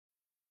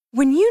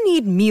When you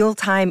need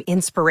mealtime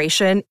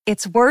inspiration,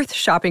 it's worth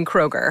shopping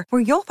Kroger,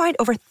 where you'll find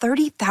over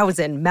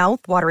 30,000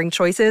 mouth-watering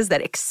choices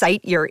that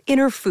excite your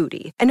inner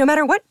foodie. And no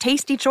matter what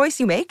tasty choice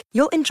you make,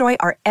 you'll enjoy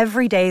our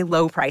everyday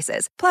low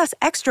prices, plus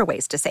extra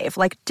ways to save,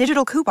 like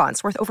digital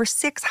coupons worth over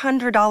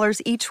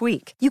 $600 each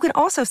week. You can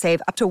also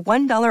save up to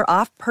 $1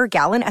 off per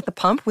gallon at the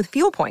pump with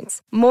fuel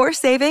points. More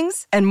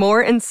savings and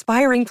more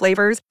inspiring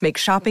flavors make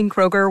shopping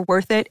Kroger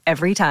worth it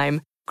every time.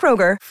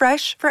 Kroger,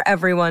 fresh for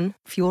everyone.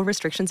 Fuel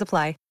restrictions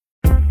apply.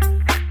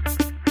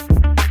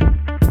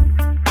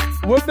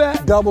 We're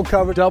back. Double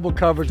coverage.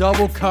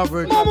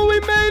 Mama, we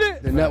made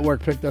it. The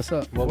network picked us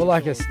up. Well, we're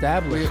like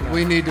established now.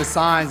 We need the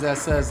signs that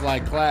says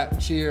like clap,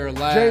 cheer,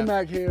 laugh.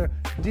 J-Mac here,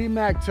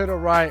 D-Mac to the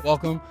right.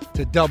 Welcome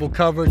to Double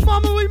Coverage.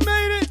 Mama, we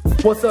made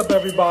it. What's up,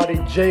 everybody?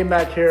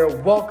 J-Mac here.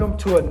 Welcome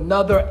to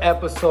another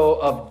episode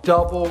of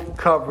Double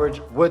Coverage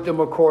with the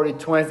McCourty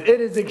Twins. It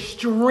is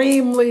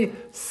extremely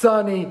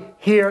sunny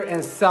here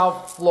in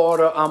South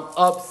Florida. I'm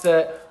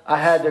upset.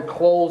 I had to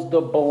close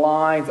the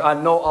blinds. I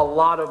know a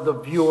lot of the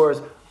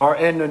viewers are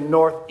in the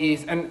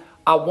Northeast, and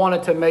I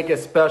wanted to make it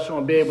special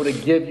and be able to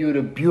give you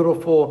the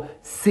beautiful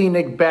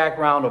scenic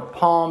background of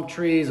palm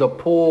trees, a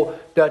pool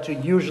that you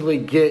usually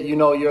get, you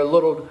know, your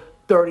little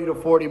 30 to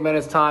 40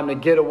 minutes time to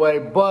get away,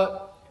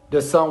 but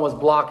the sun was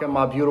blocking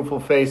my beautiful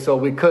face, so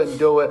we couldn't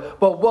do it.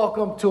 But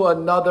welcome to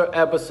another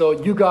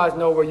episode. You guys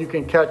know where you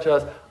can catch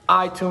us.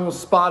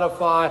 iTunes,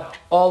 Spotify,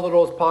 all of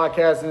those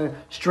podcasts and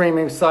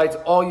streaming sites.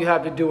 All you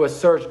have to do is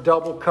search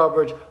Double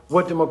Coverage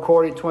with the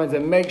McCourty Twins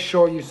and make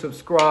sure you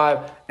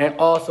subscribe, and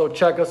also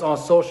check us on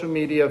social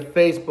media,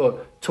 Facebook,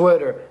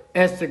 Twitter,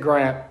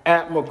 Instagram,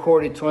 at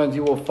McCourty Twins.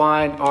 You will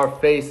find our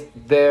face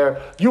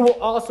there. You will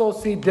also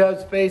see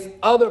Dev's face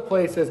other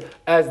places,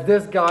 as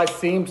this guy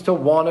seems to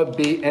want to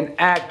be an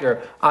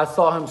actor. I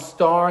saw him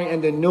starring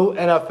in the new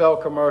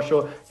NFL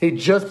commercial. He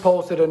just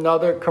posted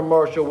another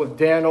commercial with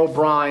Dan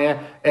O'Brien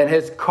and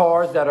his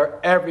cars that are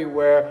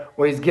everywhere,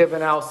 where he's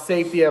giving out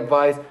safety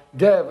advice.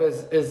 Dev,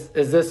 is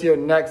this your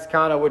next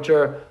kind of what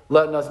you're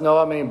letting us know?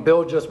 I mean,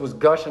 Bill just was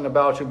gushing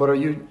about you, but are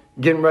you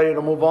getting ready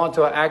to move on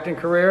to an acting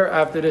career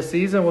after this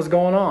season? What's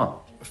going on?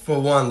 For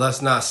one, let's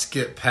not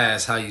skip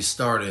past how you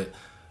started.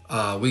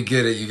 We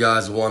get it. You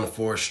guys won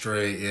 4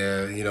 straight.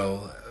 Yeah, you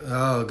know.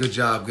 Oh, good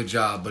job.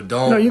 But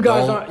don't. No, you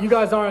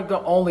guys aren't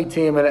the only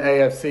team in the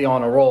AFC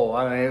on a roll.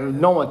 I mean,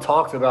 no one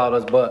talks about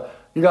us, but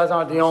you guys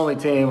aren't the only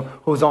team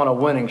who's on a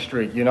winning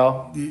streak, you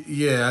know?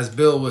 Yeah, as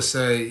Bill would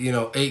say, you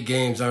know, 8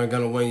 games aren't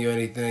going to win you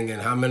anything,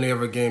 and how many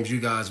ever games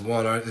you guys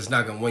won, it's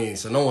not going to win you.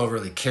 So no one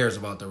really cares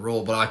about the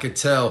role. But I could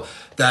tell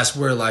that's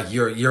where, like,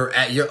 you're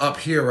up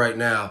here right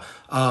now.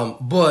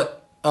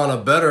 But on a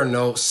better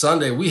note,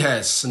 Sunday we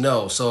had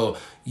snow. So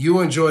you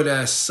enjoy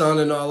that sun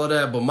and all of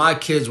that, but my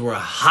kids were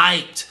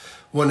hyped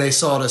when they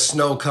saw the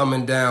snow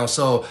coming down.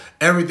 So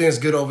everything's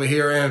good over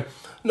here. And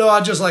no,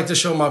 I just like to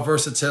show my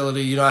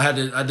versatility. You know, I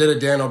did a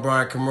Dan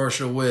O'Brien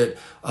commercial with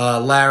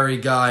Larry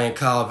Guy and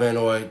Kyle Van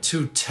Noy,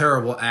 2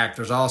 terrible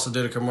actors. I also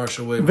did a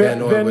commercial with Van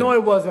Noy. Van Noy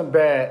wasn't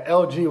bad.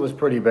 LG was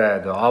pretty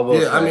bad, though.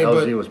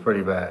 LG was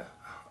pretty bad.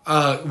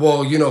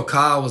 Well, you know,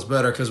 Kyle was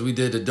better because we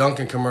did the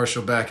Dunkin'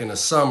 commercial back in the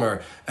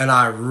summer, and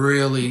I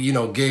really, you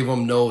know, gave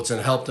him notes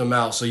and helped him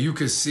out, so you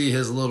could see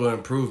his little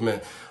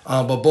improvement.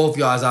 But both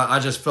guys, I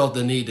just felt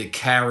the need to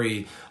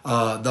carry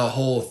the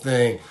whole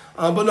thing.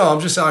 But no, I'm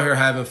just out here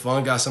having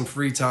fun. Got some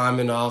free time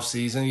in the off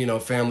season. You know,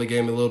 family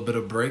gave me a little bit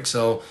of break,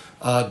 so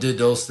did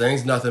those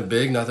things. Nothing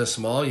big, nothing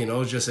small. You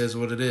know, it just is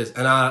what it is.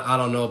 And I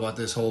don't know about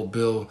this whole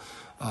Bill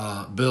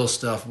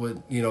stuff.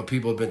 With, you know,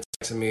 people have been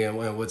texting me and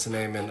what's the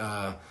name, and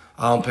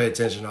I don't pay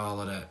attention to all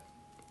of that.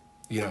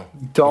 You know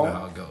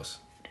how it goes.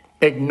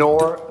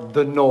 Ignore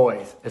the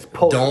noise. It's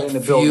posted in the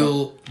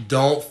building.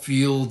 Don't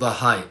feel the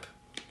hype.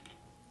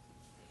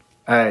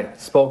 Hey,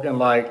 spoken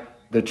like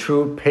the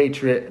true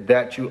patriot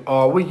that you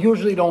are. We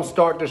usually don't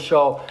start the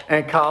show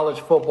in college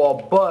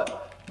football,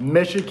 but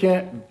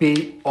Michigan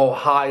beat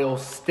Ohio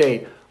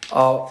State.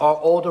 Our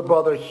older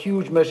brother,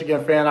 huge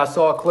Michigan fan. I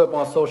saw a clip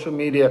on social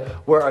media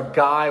where a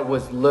guy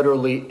was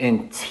literally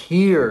in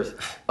tears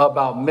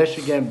about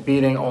Michigan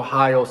beating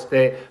Ohio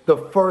State. The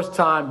first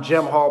time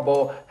Jim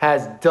Harbaugh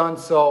has done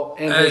so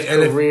in his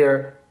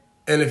career.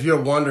 And if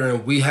you're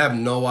wondering, we have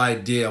no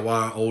idea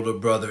why our older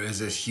brother is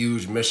this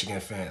huge Michigan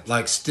fan.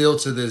 Like, still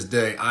to this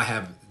day, I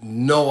have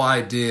no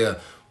idea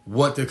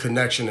what the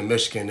connection to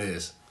Michigan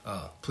is.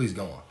 Please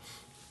go on.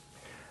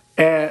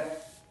 And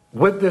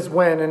with this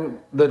win and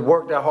the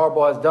work that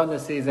Harbaugh has done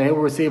this season, he will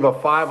receive a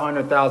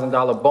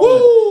 $500,000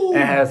 bonus. Woo!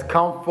 And has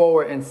come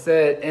forward and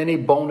said any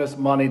bonus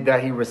money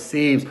that he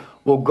receives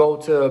will go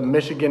to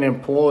Michigan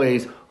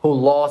employees who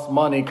lost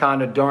money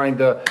kind of during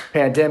the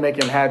pandemic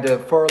and had to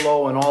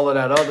furlough and all of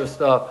that other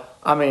stuff.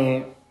 I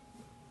mean,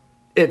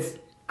 it's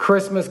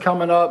Christmas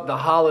coming up, the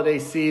holiday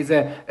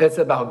season. It's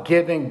about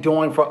giving,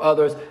 doing for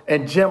others.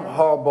 And Jim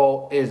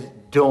Harbaugh is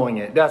doing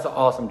it. That's an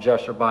awesome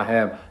gesture by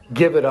him.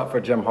 Give it up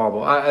for Jim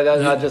Harbaugh.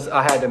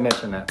 I had to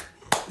mention that.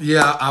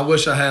 Yeah, I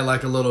wish I had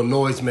like a little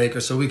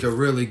noisemaker so we could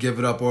really give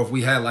it up. Or if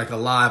we had like a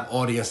live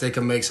audience, they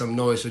could make some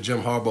noise for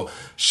Jim Harbaugh.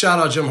 Shout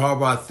out Jim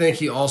Harbaugh. I think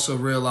he also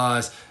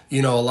realized,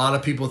 a lot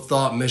of people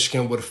thought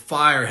Michigan would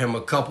fire him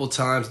a couple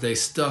times. They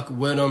stuck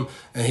with him.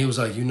 And he was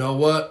like, you know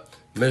what?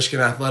 Michigan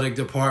Athletic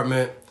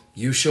Department,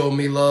 you showed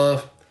me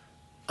love.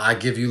 I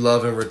give you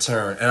love in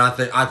return. And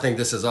I think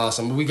this is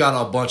awesome. We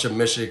got a bunch of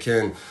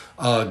Michigan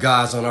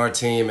guys on our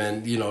team,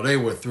 and, they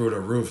were through the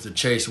roof. The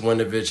Chase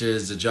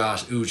Winoviches, the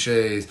Josh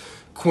Uches,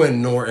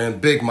 Quinn Norton,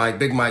 Big Mike.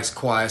 Big Mike's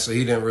quiet, so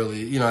he didn't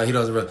really, he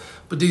doesn't really.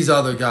 But these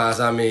other guys,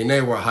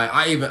 they were high.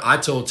 I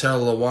told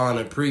Taylor Lewan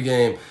in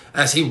pregame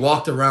as he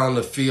walked around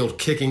the field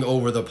kicking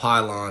over the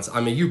pylons.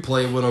 You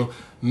played with him.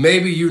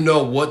 Maybe you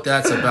know what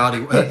that's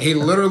about. He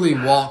literally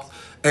walked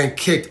and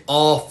kicked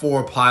all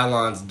 4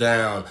 pylons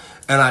down.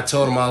 And I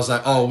told him, I was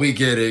like, oh, we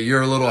get it.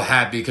 You're a little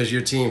happy because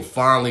your team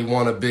finally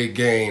won a big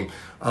game.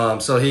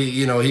 So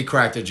he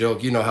cracked a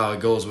joke. You know how it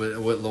goes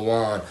with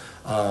Lewan.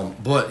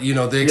 But,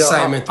 the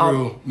excitement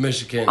through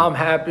Michigan. I'm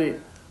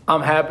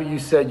happy you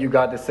said you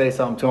got to say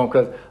something to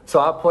him. So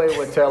I played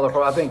with Taylor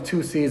for, I think,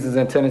 2 seasons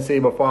in Tennessee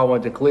before I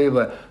went to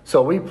Cleveland.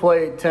 So we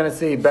played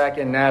Tennessee back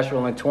in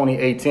Nashville in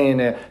 2018.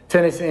 And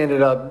Tennessee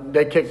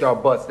they kicked our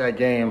butts that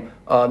game,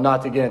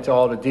 not to get into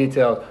all the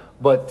details.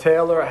 But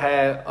Taylor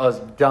had us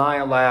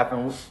dying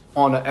laughing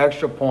on the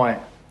extra point.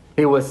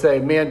 He would say,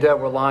 me and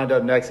Deb were lined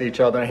up next to each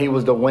other, and he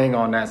was the wing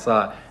on that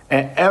side.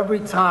 And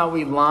every time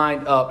we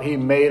lined up, he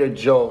made a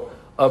joke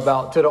to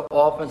the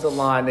offensive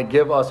line to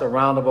give us a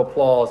round of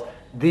applause.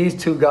 These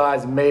 2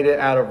 guys made it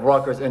out of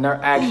Rutgers, and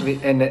they're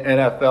actually in the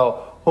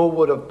NFL. Who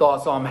would have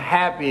thought? So I'm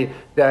happy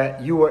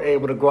that you were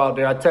able to go out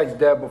there. I texted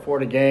Deb before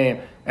the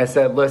game and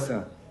said,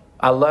 listen,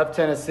 I left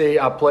Tennessee.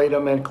 I played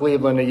them in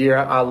Cleveland the year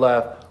I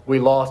left. We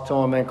lost to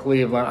them in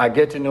Cleveland. I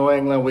get to New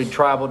England. We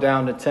travel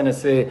down to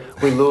Tennessee.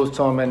 We lose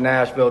to them in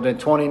Nashville. Then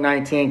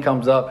 2019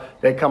 comes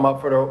up. They come up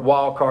for the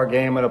wild card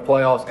game in the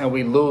playoffs, and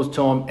we lose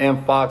to them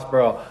in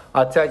Foxborough.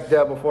 I text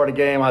Deb before the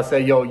game. I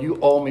say, yo, you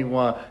owe me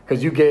one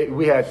because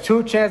we had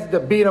 2 chances to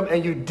beat them,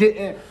 and you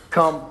didn't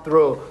come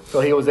through.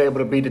 So he was able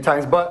to beat the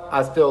Titans. But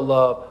I still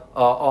love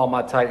all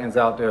my Titans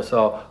out there.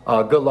 So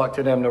good luck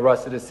to them the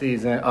rest of the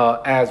season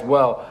as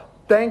well.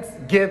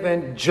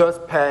 Thanksgiving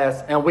just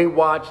passed, and we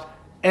watched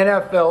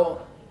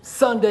NFL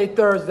Sunday,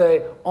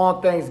 Thursday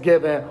on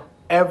Thanksgiving.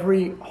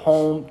 Every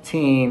home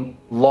team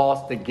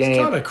lost the game. It's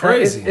kind of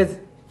crazy.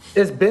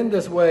 It's been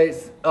this way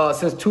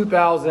since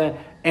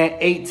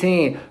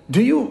 2018.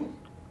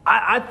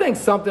 I think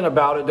something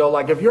about it, though,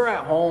 like if you're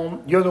at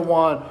home, you're the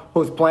one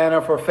who's planning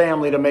for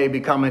family to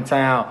maybe come in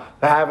town,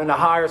 having to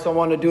hire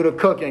someone to do the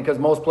cooking because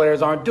most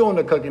players aren't doing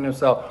the cooking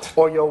themselves,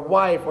 or your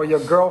wife or your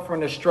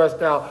girlfriend is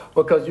stressed out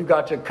because you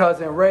got your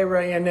cousin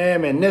Ray and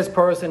them and this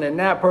person and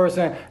that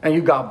person, and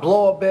you got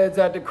blow-up beds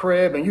at the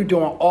crib, and you're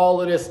doing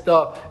all of this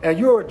stuff, and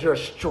you're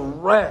just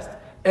stressed.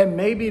 And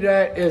maybe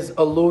that is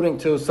alluding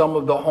to some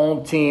of the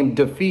home team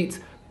defeats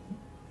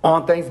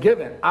on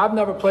Thanksgiving. I've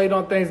never played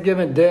on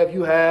Thanksgiving. Dev,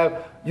 you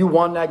have. You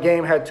won that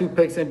game, had 2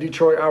 picks in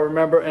Detroit, I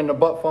remember, and the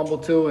butt fumble,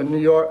 too, in New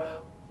York.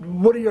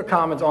 What are your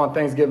comments on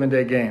Thanksgiving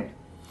Day game?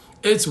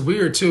 It's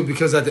weird, too,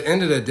 because at the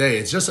end of the day,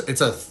 it's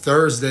a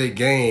Thursday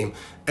game.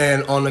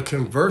 And on the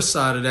converse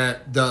side of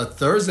that, the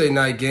Thursday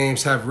night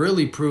games have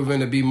really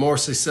proven to be more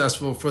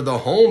successful for the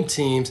home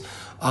teams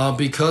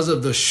because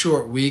of the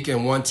short week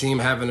and one team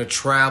having to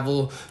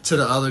travel to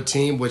the other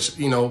team, which,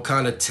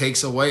 kind of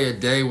takes away a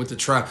day with the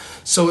travel.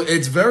 So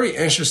it's very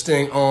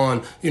interesting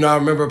I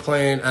remember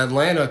playing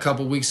Atlanta a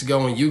couple weeks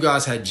ago and you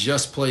guys had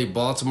just played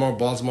Baltimore.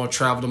 Baltimore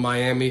traveled to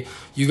Miami.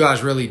 You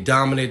guys really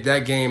dominated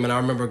that game. And I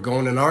remember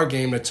going in our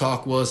game, the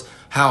talk was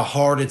how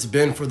hard it's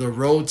been for the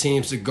road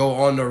teams to go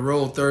on the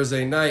road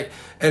Thursday night.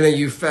 And then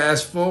you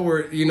fast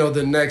forward,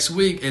 the next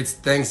week, it's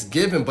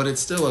Thanksgiving, but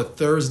it's still a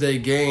Thursday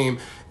game.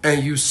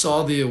 And you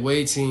saw the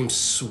away team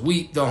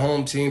sweep the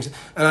home teams.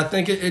 And I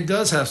think it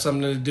does have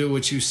something to do with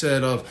what you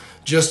said of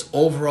just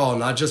overall,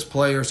 not just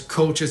players,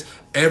 coaches,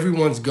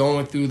 everyone's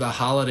going through the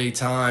holiday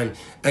time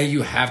and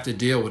you have to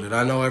deal with it.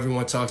 I know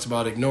everyone talks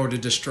about ignore the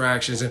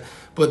distractions,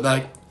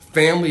 but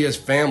family is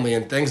family,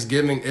 and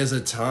Thanksgiving is a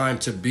time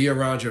to be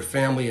around your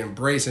family,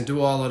 embrace and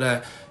do all of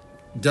that.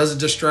 Does it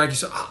distract you?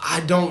 So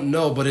I don't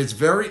know, but it's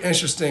very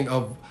interesting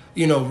of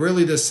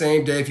really the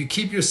same day. If you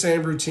keep your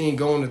same routine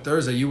going to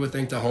Thursday, you would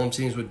think the home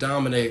teams would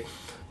dominate,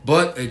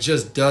 but it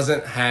just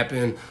doesn't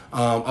happen.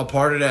 A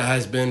part of that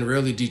has been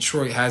really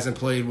Detroit hasn't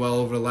played well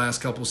over the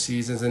last couple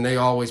seasons, and they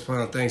always play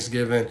on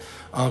Thanksgiving.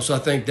 So I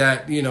think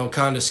that,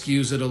 kind of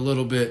skews it a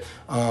little bit.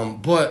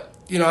 But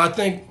I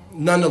think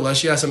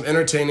nonetheless, you have some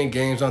entertaining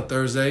games on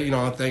Thursday,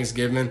 on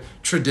Thanksgiving,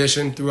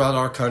 tradition throughout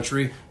our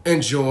country,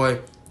 enjoy.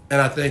 And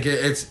I think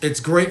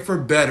it's great for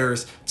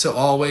bettors to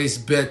always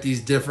bet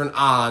these different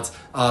odds.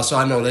 So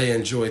I know they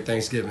enjoy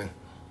Thanksgiving.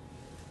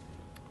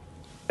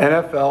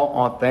 NFL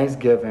on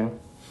Thanksgiving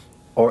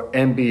or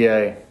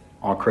NBA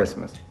on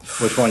Christmas?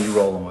 Which one you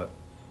rolling with?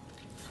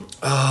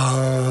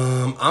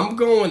 I'm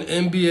going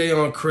NBA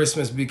on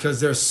Christmas because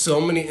there's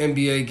so many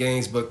NBA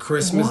games, but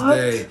Christmas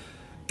Day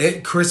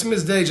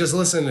Christmas Day, just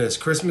listen to this.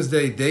 Christmas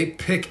Day, they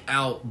pick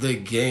out the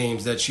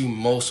games that you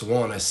most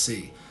want to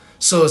see.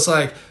 So it's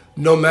like,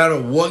 no matter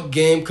what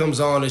game comes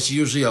on, it's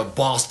usually a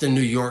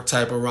Boston-New York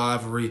type of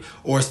rivalry,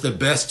 or it's the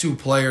best two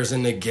players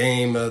in the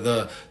game,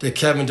 the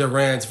Kevin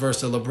Durant's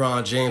versus the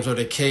LeBron James, or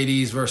the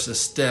KD's versus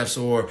Steph's,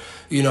 or,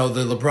 the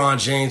LeBron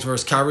James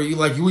versus Kyrie.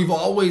 Like, we've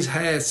always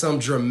had some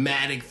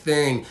dramatic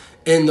thing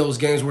in those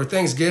games where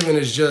Thanksgiving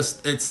is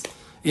just, it's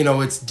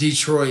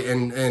Detroit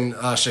and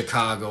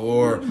Chicago,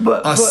 or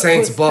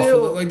Saints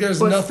Buffalo. Like,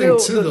 there's nothing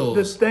to those.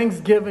 The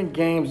Thanksgiving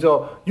games,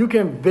 though, you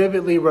can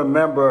vividly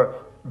remember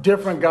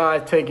different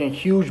guys taking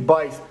huge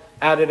bites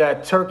out of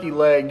that turkey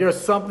leg. There's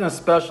something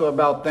special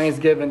about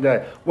Thanksgiving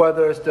Day,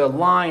 whether it's the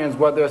Lions,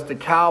 whether it's the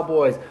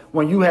Cowboys,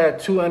 when you had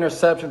 2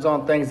 interceptions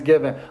on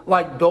Thanksgiving.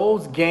 Like,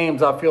 those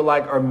games I feel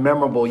like are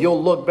memorable.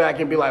 You'll look back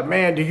and be like,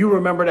 man, do you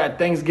remember that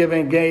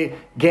Thanksgiving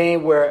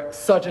game where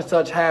such and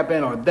such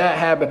happened or that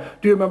happened?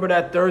 Do you remember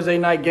that Thursday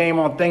night game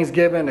on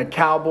Thanksgiving, the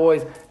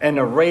Cowboys and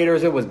the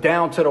Raiders? It was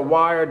down to the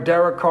wire.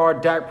 Derek Carr,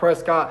 Dak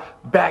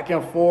Prescott, back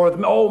and forth.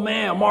 Oh,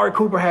 man, Amari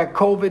Cooper had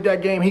COVID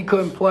that game. He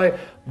couldn't play.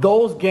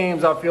 Those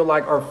games, I feel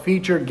like, are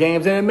featured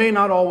games, and it may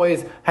not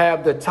always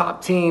have the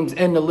top teams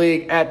in the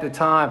league at the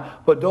time,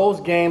 but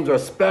those games are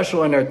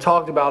special and they're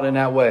talked about in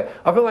that way.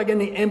 I feel like in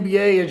the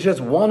NBA, it's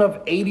just one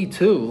of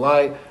 82.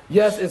 Like,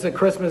 yes, it's a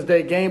Christmas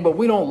Day game, but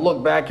we don't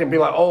look back and be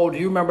like, oh, do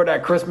you remember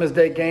that Christmas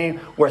Day game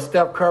where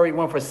Steph Curry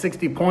went for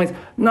 60 points?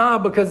 Nah,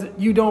 because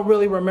you don't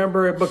really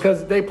remember it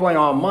because they play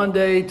on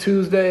Monday,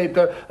 Tuesday,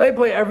 they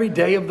play every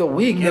day of the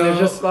week, and it's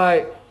just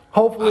like,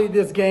 hopefully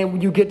this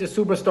game, you get the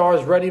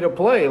superstars ready to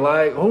play.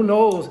 Like, who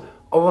knows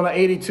on an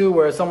 82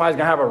 where somebody's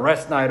going to have a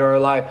rest night, or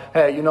like,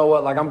 hey, you know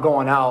what, like, I'm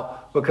going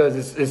out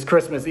because it's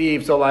Christmas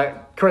Eve. So,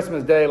 like,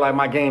 Christmas Day, like,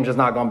 my game's just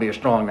not going to be as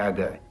strong that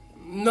day.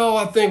 No,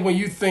 I think when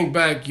you think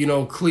back,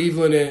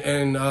 Cleveland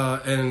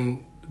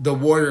and the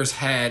Warriors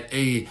had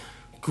a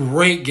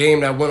great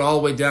game that went all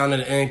the way down to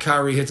the end.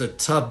 Kyrie hits a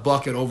tough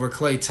bucket over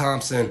Klay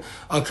Thompson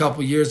a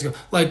couple years ago.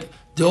 Like,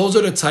 those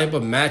are the type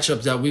of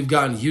matchups that we've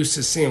gotten used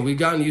to seeing. We've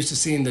gotten used to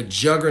seeing the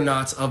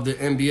juggernauts of the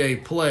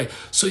NBA play.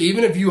 So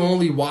even if you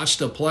only watch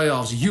the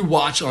playoffs, you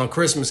watch on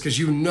Christmas because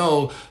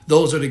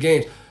those are the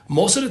games.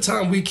 Most of the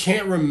time, we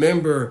can't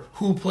remember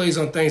who plays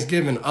on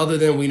Thanksgiving other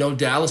than we know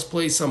Dallas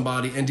plays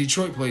somebody and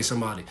Detroit plays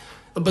somebody.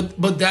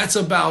 But that's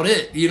about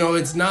it.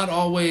 It's not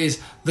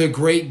always the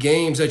great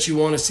games that you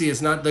want to see.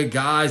 It's not the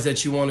guys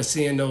that you want to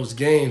see in those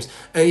games.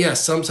 And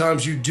yes,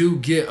 sometimes you do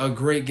get a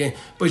great game,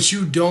 but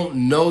you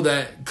don't know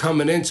that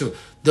coming into it.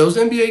 Those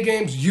NBA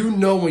games,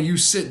 when you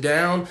sit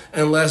down,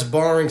 unless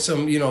barring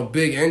some,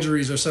 big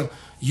injuries or something,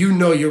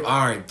 you're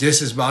all right, this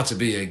is about to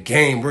be a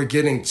game. We're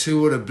getting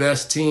 2 of the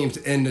best teams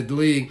in the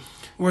league.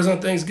 Whereas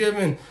on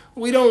Thanksgiving,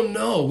 we don't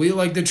know. We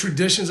like the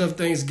traditions of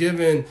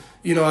Thanksgiving,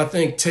 I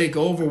think take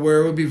over,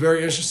 where it would be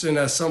very interesting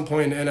at some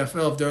point in the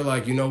NFL if they're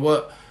like, you know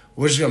what,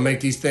 we're just going to make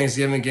these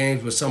Thanksgiving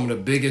games with some of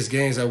the biggest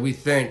games that we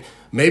think.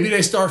 Maybe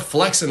they start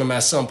flexing them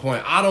at some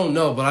point. I don't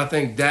know, but I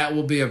think that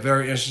will be a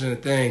very interesting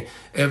thing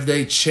if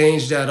they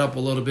change that up a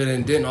little bit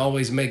and didn't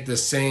always make the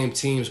same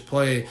teams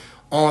play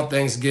on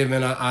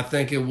Thanksgiving. I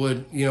think it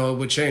would, it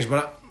would change.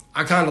 But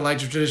I kind of like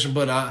the tradition,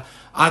 but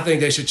I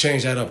think they should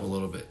change that up a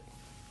little bit.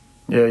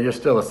 Yeah, you're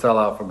still a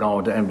sellout for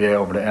going to NBA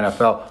over the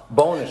NFL.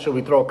 Bonus, should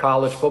we throw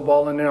college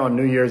football in there on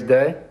New Year's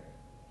Day?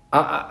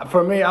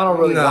 For me, I don't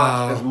really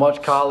watch as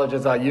much college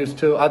as I used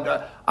to.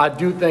 I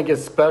do think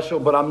it's special,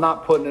 but I'm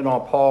not putting it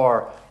on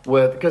par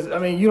with, because, I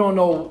mean, you don't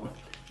know,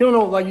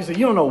 like you said,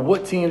 you don't know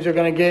what teams you're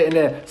going to get. And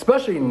then,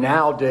 especially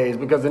nowadays,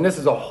 because, and this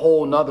is a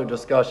whole nother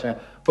discussion,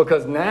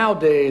 because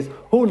nowadays,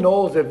 who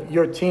knows if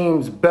your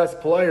team's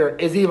best player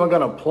is even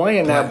going to play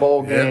in that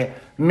bowl game,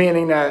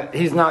 meaning that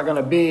he's not going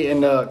to be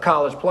in the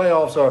college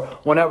playoffs or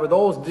whenever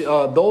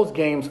those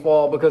games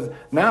fall, because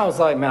now it's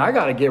like, man, I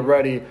got to get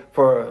ready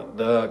for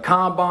the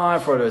combine,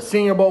 for the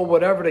Senior Bowl,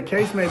 whatever the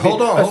case may be.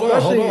 Hold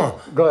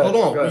on. Go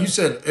ahead. You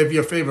said if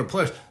your favorite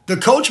players. The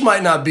coach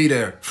might not be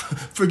there.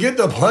 Forget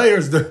the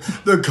players.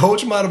 The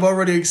coach might have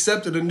already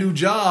accepted a new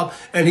job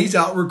and he's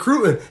out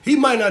recruiting. He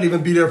might not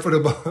even be there for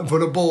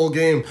the bowl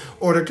game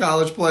or the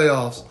college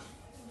playoffs.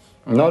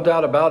 No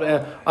doubt about it.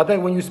 And I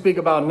think when you speak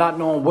about not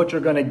knowing what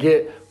you're going to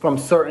get from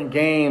certain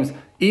games,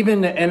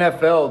 even the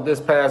NFL this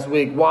past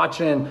week,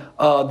 watching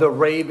the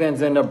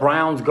Ravens and the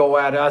Browns go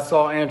at it. I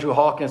saw Andrew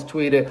Hawkins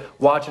tweeted,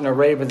 watching the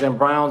Ravens and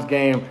Browns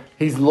game,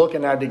 he's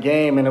looking at the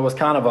game, and it was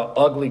kind of an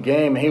ugly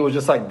game. And he was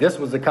just like, this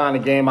was the kind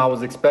of game I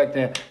was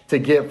expecting to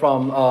get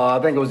from, I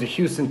think it was the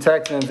Houston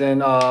Texans and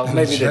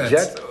maybe the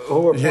Jets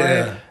who were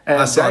playing. Yeah,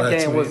 and that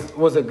game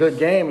was a good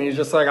game. And he's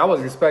just like, I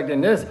was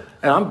expecting this.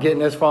 And I'm getting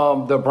this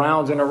from the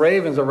Browns and the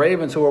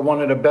Ravens who are one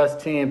of the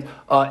best teams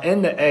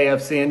in the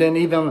AFC. And then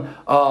even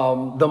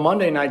the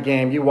Monday night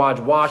game, you watch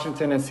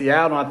Washington and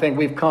Seattle. And I think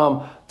we've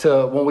come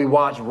to when we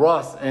watch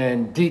Russ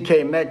and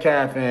DK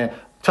Metcalf and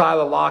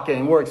Tyler Lockett,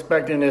 and we're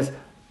expecting this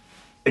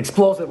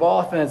explosive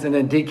offense, and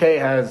then DK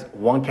has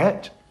one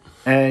catch.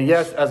 And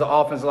yes, as an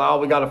offense,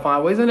 we got to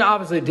find ways. And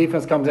obviously,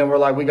 defense comes in, we're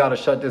like, we got to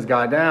shut this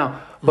guy down.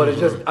 But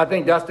it's just, I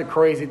think that's the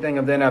crazy thing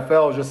of the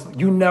NFL is just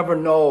you never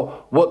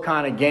know what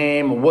kind of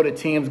game, what a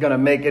team's going to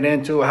make it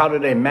into, how do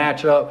they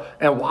match up.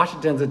 And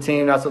Washington's a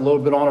team that's a little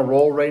bit on a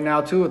roll right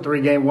now, too, a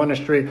 3-game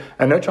winning streak.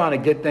 And they're trying to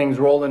get things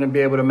rolling and be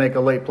able to make a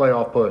late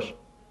playoff push.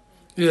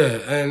 Yeah,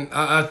 and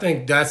I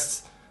think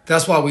that's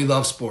why we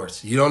love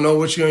sports. You don't know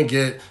what you're going to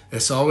get.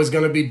 It's always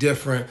going to be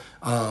different.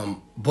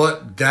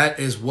 But that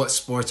is what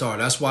sports are.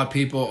 That's why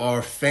people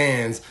are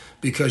fans,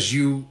 because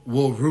you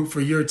will root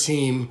for your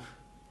team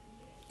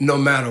no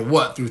matter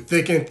what, through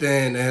thick and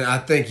thin. And I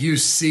think you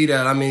see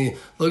that. I mean,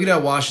 look at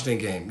that Washington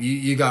game.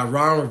 You got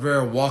Ron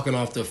Rivera walking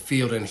off the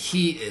field, and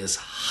he is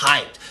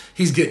hyped.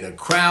 He's getting a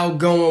crowd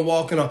going,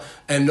 walking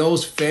off. And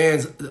those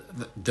fans,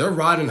 they're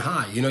riding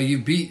high. You know, you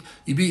beat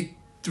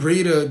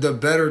 3 of the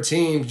better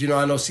teams. You know,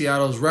 I know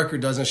Seattle's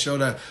record doesn't show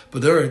that,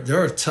 but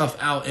they're a tough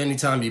out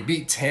anytime. You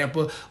beat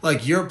Tampa.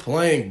 Like, you're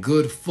playing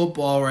good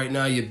football right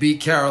now. You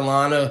beat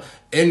Carolina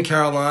in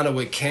Carolina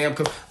with Cam.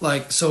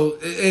 Like, so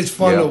it's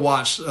fun to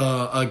watch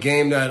a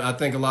game that I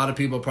think a lot of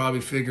people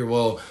probably figure,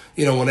 well,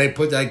 you know, when they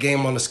put that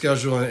game on the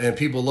schedule and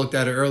people looked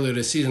at it earlier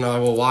this season,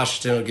 like, well,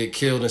 Washington will get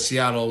killed and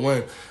Seattle will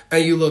win.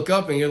 And you look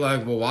up and you're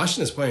like, well,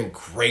 Washington's playing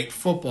great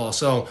football.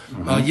 So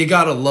you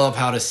got to love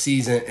how the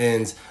season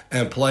ends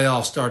and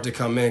playoffs start to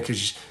come in,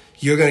 because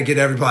you're going to get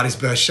everybody's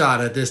best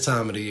shot at this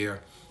time of the year.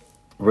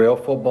 Real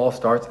football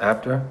starts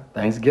after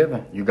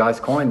Thanksgiving. You guys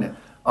coined it.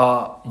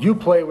 You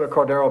played with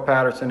Cordero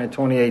Patterson in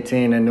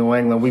 2018 in New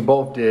England. We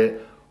both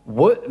did.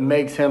 What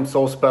makes him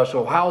so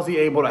special? How is he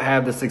able to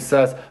have the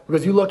success?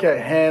 Because you look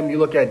at him, you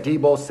look at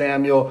Deebo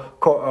Samuel.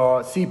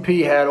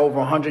 CP had over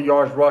 100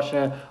 yards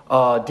rushing.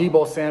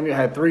 Deebo Samuel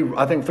had three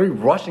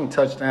rushing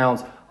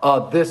touchdowns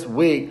this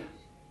week.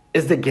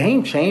 Is the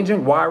game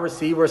changing? Wide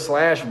receiver /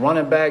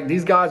 running back.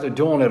 These guys are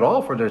doing it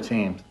all for their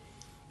teams.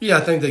 Yeah,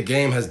 I think the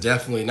game has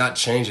definitely not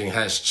changing,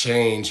 has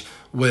changed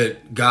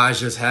with guys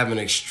just having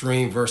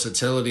extreme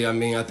versatility. I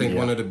mean, I think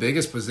one of the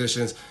biggest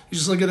positions, you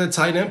just look at the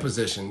tight end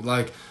position.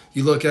 Like,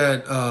 you look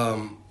at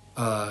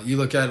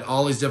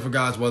all these different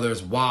guys, whether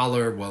it's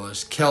Waller, whether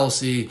it's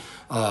Kelsey.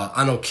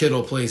 I know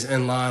Kittle plays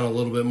in line a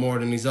little bit more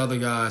than these other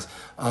guys.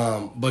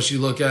 But you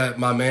look at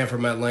my man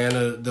from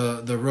Atlanta,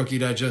 the rookie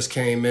that just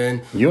came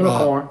in.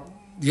 Unicorn.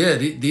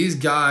 These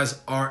guys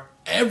are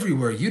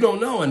everywhere. You don't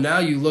know. And now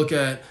you look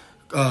at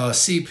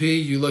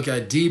CP, you look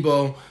at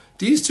Deebo.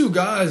 These two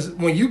guys,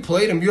 when you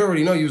played them, you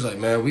already know. You was like,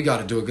 man, we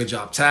got to do a good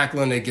job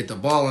tackling. They get the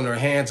ball in their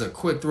hands, a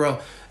quick throw.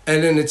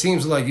 And then the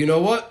teams are like, you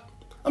know what?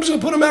 I'm just going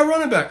to put them at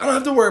running back. I don't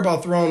have to worry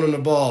about throwing them the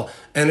ball.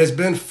 And it's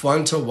been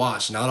fun to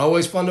watch. Not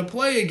always fun to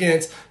play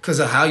against because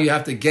of how you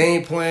have to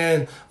game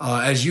plan.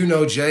 As you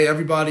know, Jay,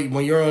 everybody,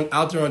 when you're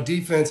out there on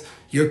defense,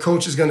 your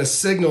coach is going to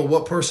signal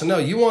what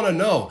personnel. You want to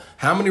know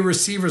how many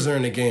receivers are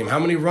in the game, how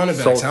many running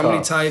backs, how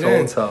many tight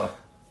ends. Tough.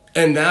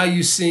 And now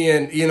you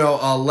seeing,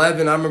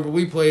 11. I remember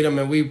we played them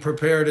and we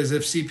prepared as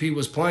if CP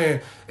was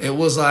playing. It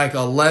was like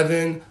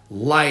 11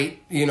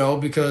 light,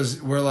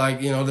 because we're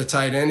like, the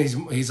tight end,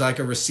 he's like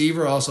a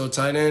receiver, also a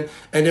tight end.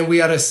 And then we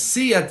had a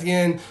C at the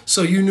end,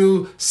 so you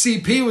knew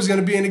CP was going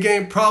to be in the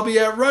game, probably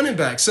at running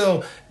back.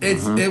 So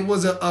it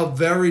was a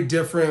very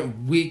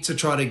different week to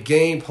try to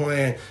game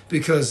plan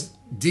because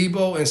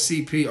Deebo and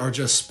CP are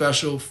just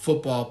special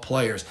football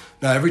players.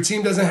 Now, every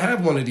team doesn't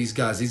have one of these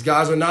guys. These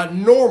guys are not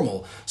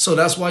normal. So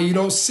that's why you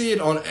don't see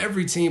it on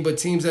every team. But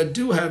teams that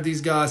do have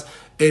these guys,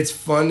 it's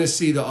fun to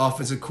see the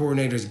offensive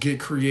coordinators get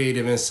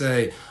creative and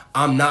say,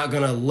 I'm not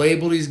going to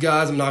label these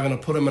guys. I'm not going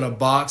to put them in a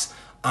box.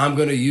 I'm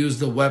going to use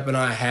the weapon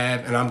I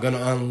have, and I'm going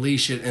to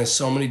unleash it in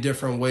so many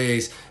different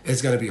ways.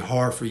 It's going to be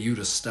hard for you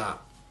to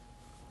stop.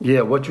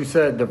 Yeah, what you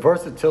said, the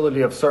versatility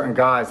of certain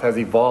guys has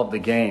evolved the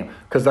game.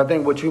 Because I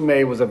think what you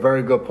made was a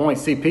very good point.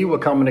 CP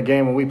would come in the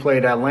game when we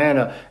played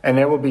Atlanta, and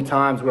there would be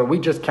times where we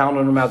just counted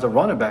him as a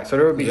running back. So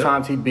there would be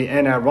times he'd be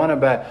in at running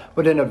back.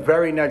 But in the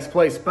very next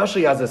play,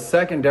 especially as a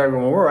secondary,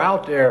 when we're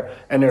out there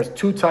and there's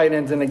two tight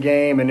ends in the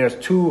game and there's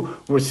two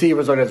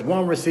receivers or there's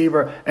one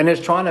receiver, and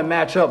it's trying to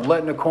match up,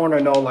 letting the corner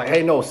know, like,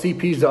 hey, no,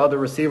 CP's the other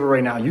receiver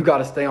right now. You got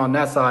to stay on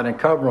that side and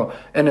cover him.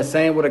 And the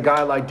same with a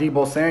guy like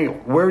Deebo Samuel.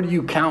 Where do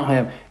you count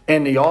him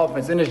in the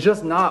offense? And it's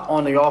just not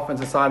on the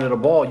offensive side of the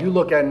ball. You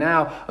look at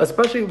now,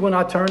 especially when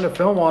I turn the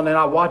film on and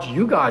I watch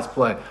you guys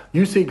play,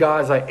 you see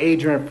guys like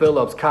Adrian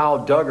Phillips,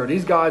 Kyle Duggar.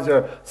 These guys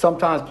are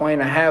sometimes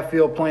playing a half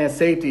field, playing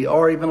safety,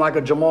 or even like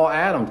a Jamal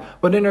Adams.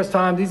 But then there's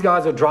times these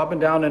guys are dropping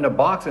down in the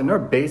box and they're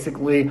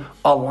basically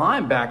a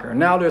linebacker.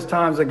 Now there's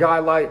times a guy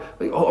like,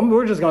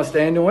 we're just going to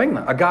stay in New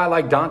England, a guy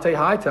like Dante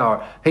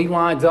Hightower, he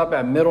lines up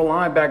at middle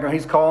linebacker and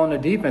he's calling the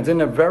defense. In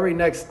the very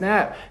next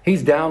snap,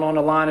 he's down on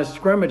the line of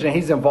scrimmage and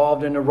he's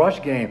involved in the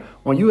rush game.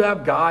 When you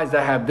have guys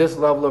that have this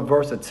level of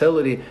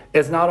versatility,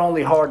 it's not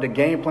only hard to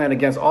game plan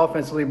against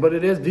offensively, but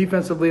it is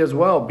defensively as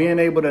well. Being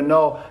able to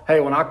know, hey,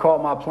 when I call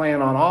my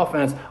plan on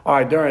offense, all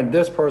right, during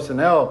this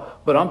personnel,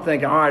 but I'm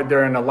thinking, all right,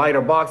 they're in the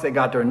lighter box, they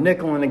got their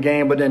nickel in the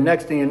game, but then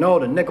next thing you know,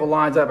 the nickel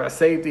lines up at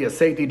safety, a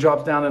safety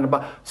drops down in the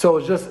box. So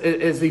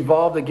it's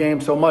evolved the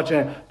game so much.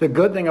 And the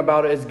good thing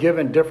about it is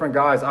giving different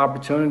guys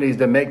opportunities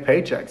to make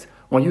paychecks.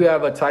 When you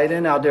have a tight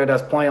end out there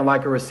that's playing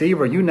like a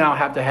receiver, you now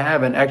have to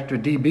have an extra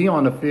DB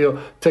on the field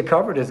to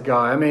cover this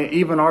guy. I mean,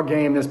 even our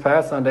game this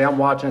past Sunday, I'm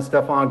watching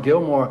Stephon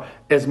Gilmore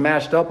is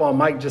matched up on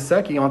Mike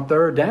Gesicki on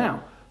third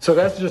down. So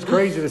that's just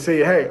crazy to see,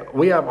 hey,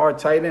 we have our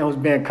tight end who's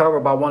being covered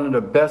by one of the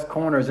best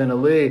corners in the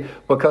league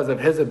because of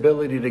his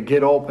ability to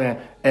get open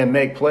and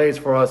make plays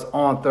for us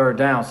on third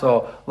down.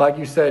 So like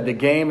you said, the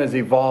game is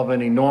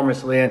evolving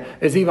enormously, and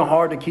it's even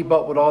hard to keep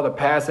up with all the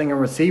passing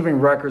and receiving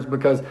records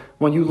because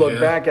when you look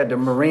back at the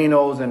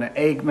Marinos and the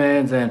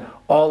Aikmans and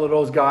all of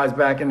those guys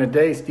back in the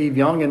day, Steve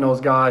Young and those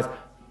guys,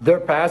 their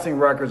passing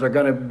records are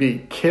going to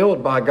be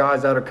killed by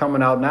guys that are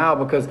coming out now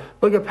because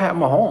look at Pat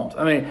Mahomes.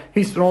 I mean,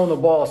 he's thrown the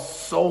ball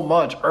so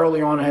much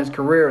early on in his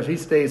career. As he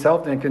stays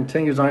healthy and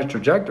continues on his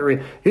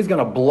trajectory, he's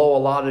going to blow a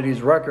lot of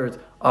these records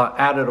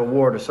out of the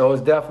water. So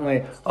it's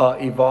definitely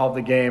evolved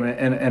the game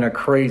in a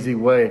crazy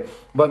way.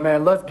 But,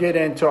 man, let's get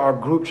into our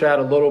group chat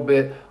a little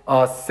bit.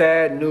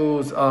 Sad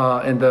news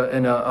in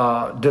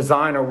the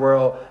designer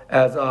world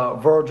as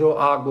Virgil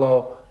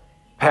Abloh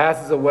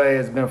passes away,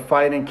 has been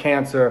fighting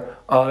cancer.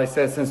 They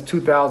said since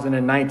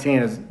 2019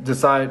 has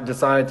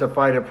decided to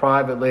fight it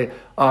privately.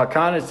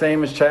 Kind of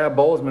same as Chad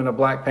Boseman, the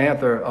Black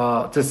Panther.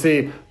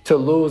 To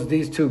lose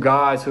these two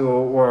guys who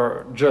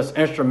were just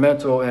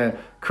instrumental in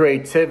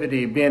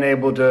creativity, being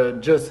able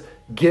to just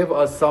give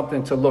us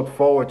something to look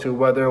forward to,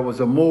 whether it was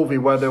a movie,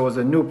 whether it was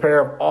a new pair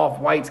of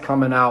off-whites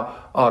coming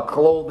out,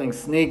 clothing,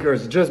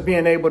 sneakers, just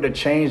being able to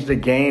change the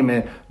game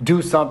and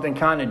do something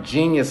kind of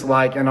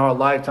genius-like in our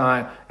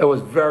lifetime. It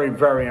was very,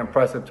 very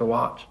impressive to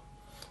watch.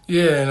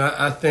 Yeah, and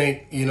I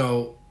think,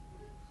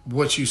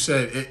 what you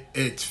said,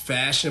 it's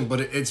fashion, but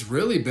it's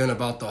really been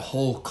about the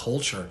whole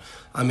culture.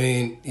 I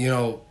mean,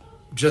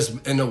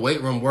 just in the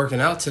weight room working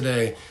out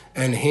today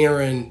and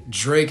hearing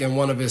Drake in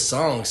one of his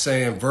songs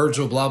saying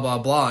Virgil, blah, blah,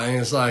 blah. And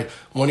it's like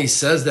when he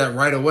says that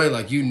right away,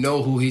 like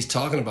who he's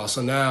talking about.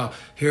 So now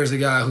here's a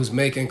guy who's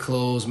making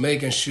clothes,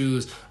 making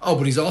shoes. Oh,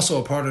 but he's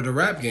also a part of the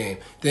rap game.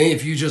 Then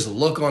if you just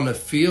look on the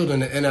field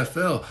in the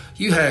NFL,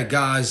 you had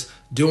guys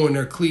doing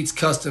their cleats,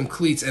 custom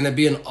cleats, and it'd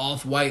be an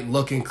off-white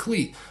looking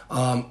cleat.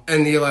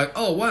 And you're like,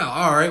 oh, wow,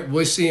 all right,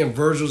 we're seeing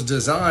Virgil's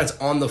designs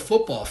on the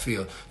football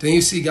field. Then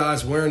you see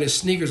guys wearing his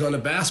sneakers on the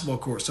basketball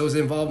court. So it's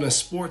involved in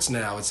sports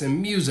now. It's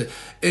in music.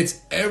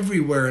 It's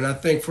everywhere. And I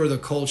think for the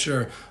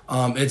culture,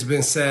 it's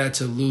been sad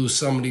to lose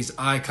some of these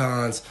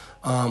icons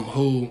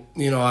who,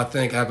 I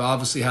think have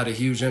obviously had a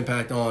huge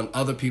impact on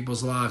other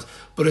people's lives.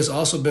 But it's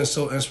also been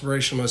so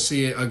inspirational to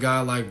see a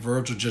guy like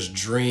Virgil just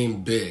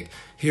dream big.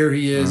 Here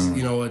he is,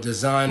 a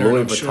designer.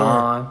 Louis Vuitton.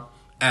 Sure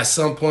at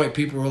some point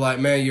people were like,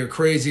 man, you're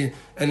crazy.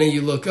 And then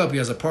you look up, he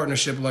has a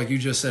partnership, like you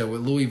just said,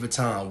 with Louis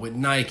Vuitton, with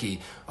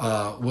Nike,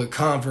 with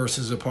Converse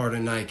as a part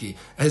of Nike,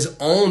 his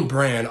own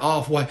brand,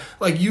 Off-White.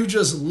 Like, you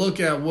just look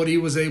at what he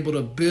was able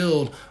to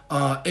build.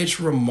 It's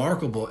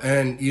remarkable.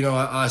 And,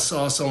 I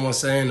saw someone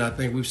saying, I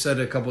think we've said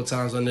it a couple of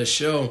times on this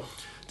show,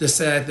 the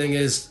sad thing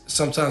is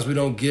sometimes we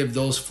don't give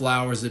those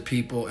flowers to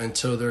people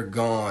until they're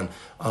gone.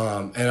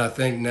 And I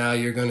think now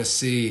you're going to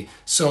see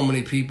so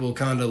many people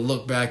kind of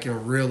look back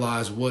and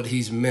realize what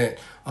he's meant.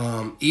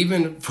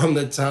 Even from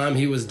the time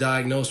he was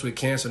diagnosed with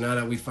cancer, now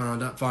that we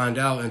find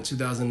out in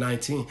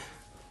 2019,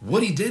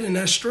 what he did in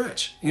that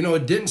stretch.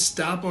 It didn't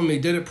stop him. He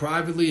did it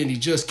privately, and he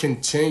just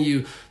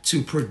continued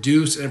to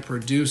produce and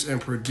produce and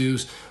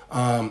produce.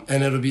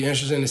 And it'll be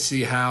interesting to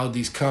see how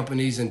these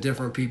companies and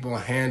different people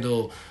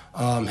handle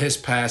his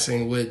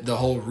passing with the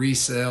whole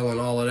resale and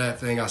all of that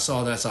thing. I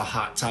saw that's a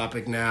hot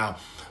topic now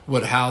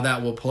with how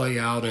that will play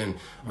out. And,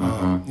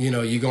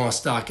 you go on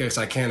StockX,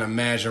 I can't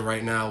imagine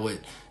right now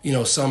with,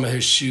 some of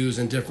his shoes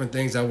and different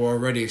things that were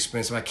already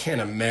expensive. I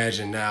can't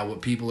imagine now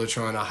what people are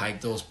trying to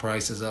hike those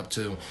prices up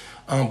to.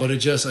 But it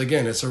just,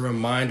 again, it's a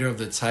reminder of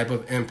the type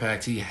of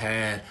impact he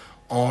had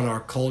on our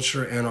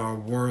culture and our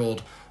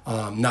world.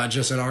 Not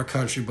just in our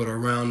country, but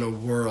around the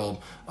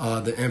world,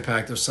 the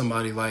impact of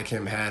somebody like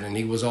him had. And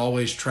he was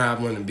always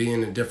traveling and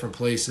being in different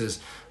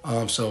places.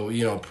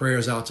 So,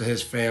 prayers out to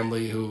his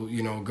family who,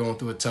 going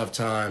through a tough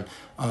time,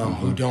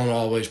 who don't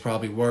always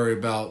probably worry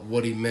about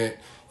what he meant,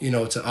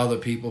 to other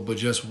people, but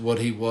just what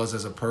he was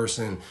as a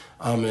person,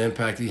 the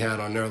impact he had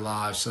on their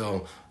lives.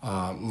 So,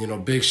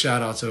 big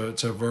shout out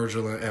to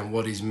Virgil and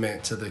what he's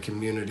meant to the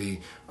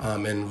community,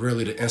 and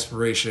really the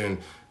inspiration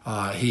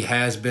he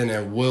has been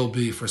and will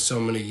be for so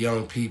many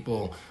young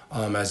people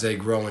as they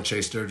grow and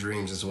chase their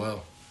dreams as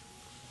well.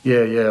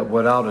 Yeah,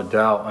 without a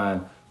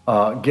doubt.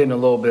 And getting a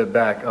little bit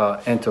back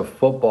into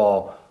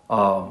football,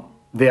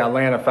 the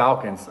Atlanta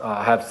Falcons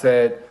have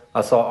said,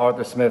 I saw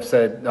Arthur Smith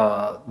said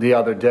the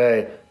other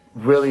day,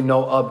 really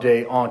no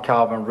update on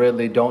Calvin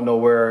Ridley. Don't know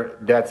where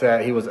that's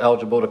at. He was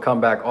eligible to come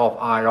back off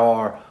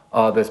IR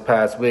this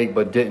past week,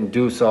 but didn't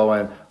do so.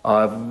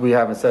 And we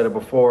haven't said it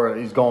before,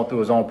 he's going through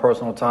his own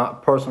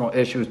personal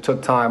issues,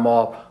 took time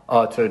off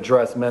to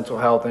address mental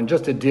health and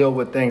just to deal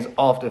with things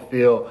off the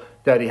field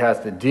that he has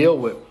to deal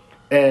with.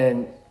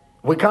 And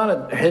we kind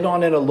of hit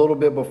on it a little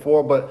bit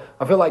before, but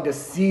I feel like the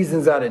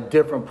season's at a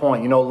different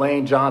point. You know,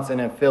 Lane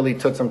Johnson and Philly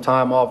took some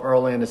time off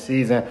early in the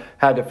season,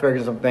 had to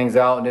figure some things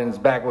out, and then it's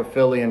back with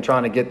Philly and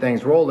trying to get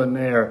things rolling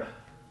there.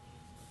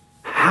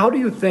 How do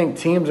you think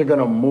teams are going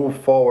to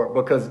move forward?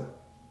 Because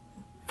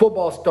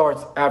football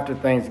starts after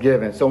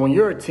Thanksgiving. So when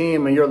you're a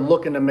team and you're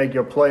looking to make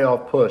your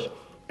playoff push,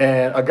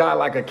 and a guy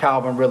like a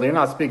Calvin Ridley, you're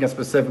not speaking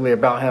specifically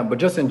about him, but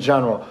just in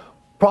general,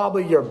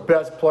 probably your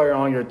best player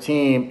on your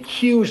team,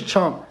 huge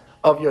chunk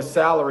of your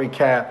salary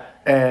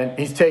cap, and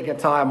he's taking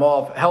time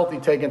off,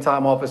 taking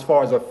time off as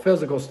far as a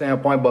physical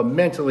standpoint, but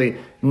mentally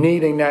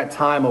needing that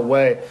time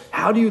away.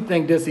 How do you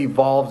think this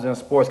evolves in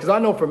sports? Because I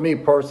know for me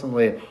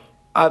personally,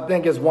 I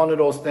think it's one of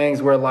those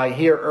things where, like,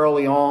 here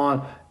early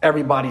on,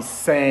 everybody's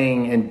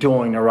saying and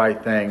doing the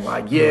right thing.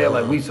 Like, yeah,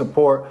 like we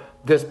support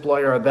this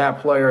player or that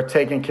player,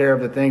 taking care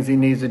of the things he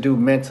needs to do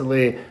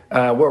mentally.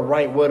 We're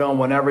right with him.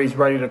 Whenever he's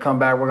ready to come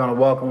back, we're going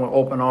to welcome him with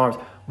open arms.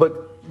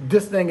 But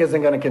this thing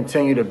isn't going to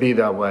continue to be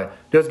that way.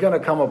 There's going to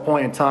come a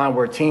point in time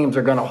where teams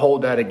are going to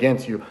hold that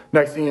against you.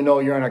 Next thing you know,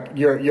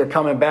 you're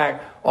coming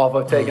back off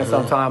of taking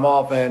some time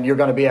off, and you're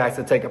going to be asked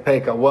to take a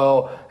pay cut.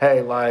 Well,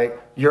 hey, like,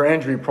 you're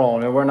injury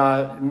prone,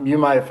 and you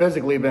might have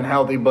physically been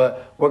healthy,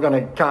 but we're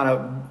going to kind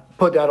of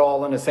put that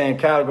all in the same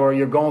category.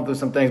 You're going through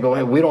some things, but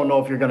hey, we don't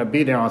know if you're going to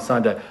be there on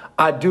Sunday.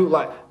 At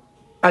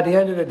the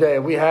end of the day,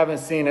 we haven't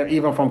seen it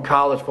even from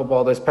college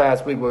football this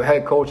past week with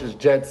head coaches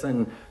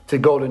jetson to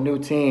go to new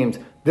teams.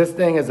 This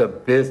thing is a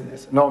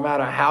business, no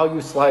matter how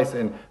you slice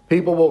it. And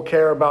people will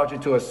care about you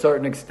to a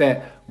certain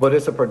extent, but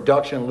it's a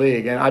production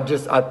league. And I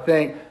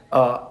think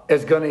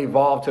it's going to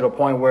evolve to the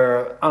point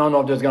where I don't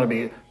know if there's going to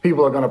be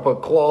people are going to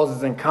put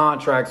clauses in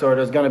contracts or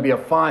there's going to be a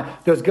fine.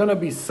 There's going to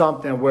be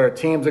something where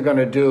teams are going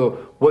to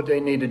do what they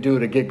need to do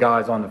to get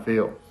guys on the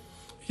field.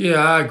 Yeah,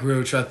 I agree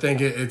with you. I think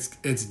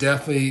it's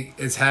definitely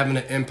having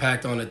an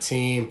impact on a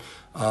team.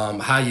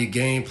 How you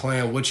game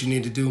plan, what you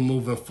need to do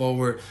moving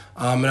forward.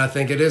 And I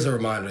think it is a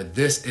reminder,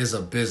 this is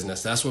a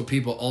business. That's what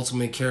people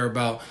ultimately care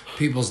about.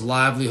 People's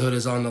livelihood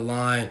is on the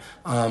line.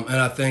 And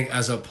I think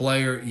as a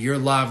player, your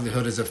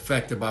livelihood is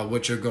affected by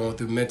what you're going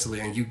through mentally,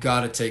 and you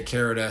got to take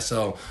care of that.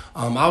 So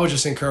I would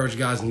just encourage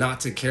guys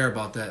not to care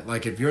about that.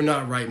 Like, if you're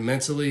not right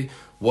mentally,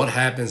 what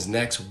happens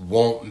next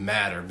won't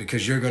matter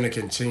because you're going to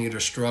continue to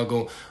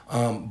struggle.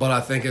 But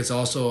I think it's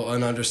also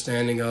an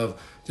understanding of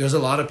there's a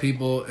lot of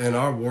people in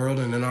our world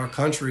and in our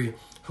country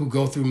who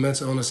go through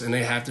mental illness and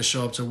they have to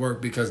show up to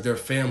work because their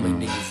family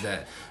needs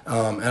that.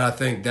 And I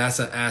think that's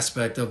an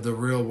aspect of the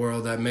real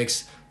world that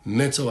makes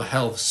mental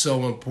health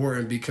so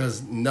important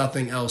because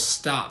nothing else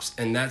stops.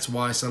 And that's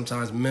why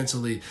sometimes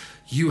mentally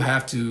you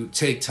have to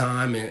take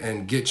time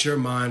and get your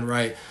mind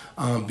right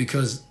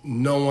because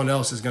no one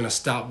else is going to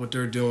stop what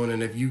they're doing.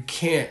 And if you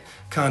can't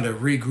kind of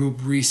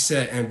regroup,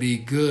 reset, and be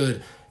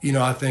good,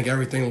 I think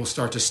everything will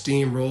start to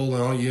steamroll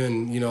on you.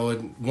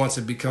 And, once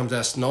it becomes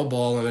that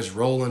snowball and it's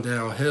rolling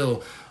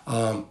downhill,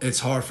 it's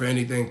hard for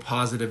anything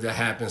positive to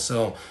happen.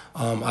 So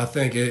I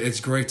think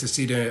it's great to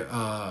see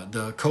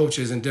the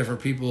coaches and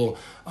different people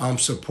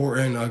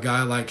supporting a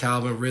guy like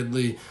Calvin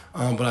Ridley.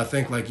 But I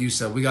think, like you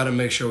said, we got to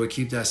make sure we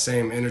keep that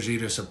same energy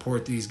to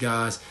support these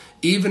guys.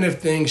 Even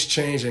if things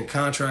change in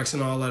contracts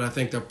and all that, I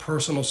think the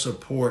personal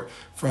support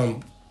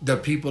from the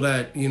people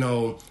that,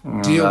 deal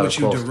with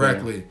you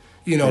directly,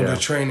 the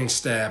training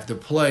staff, the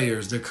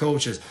players, the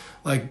coaches,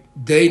 like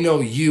they know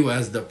you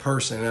as the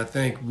person. And I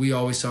think we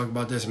always talk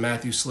about this.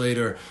 Matthew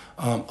Slater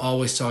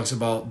always talks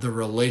about the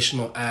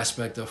relational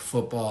aspect of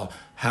football.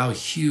 How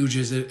huge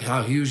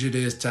it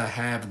is to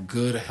have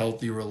good,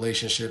 healthy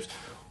relationships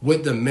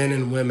with the men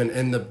and women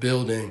in the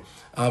building.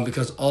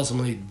 Because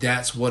ultimately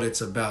that's what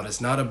it's about.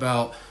 It's not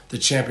about the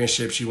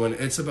championships you win.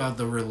 It's about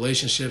the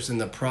relationships and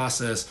the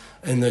process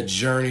and the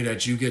journey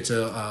that you get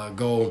to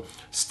go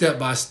step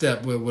by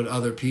step with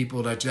other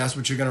people. That's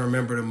what you're going to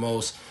remember the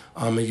most.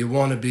 And you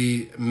want to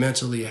be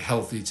mentally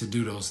healthy to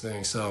do those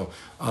things. So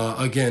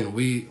again,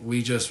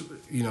 we just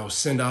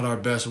send out our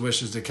best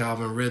wishes to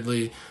Calvin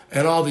Ridley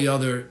and all the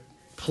other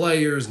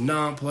players,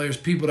 non-players,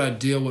 people that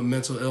deal with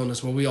mental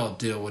illness. Well, we all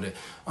deal with it,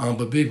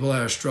 but people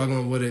that are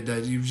struggling with it,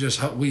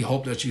 that we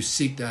hope that you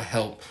seek that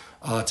help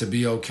to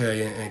be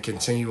okay and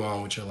continue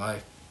on with your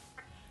life.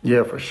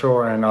 Yeah, for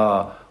sure. And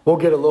we'll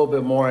get a little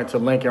bit more into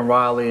Lincoln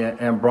Riley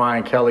and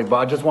Brian Kelly, but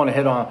I just want to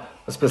hit on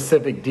a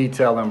specific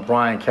detail in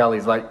Brian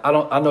Kelly's. Like,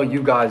 I know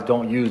you guys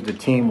don't use the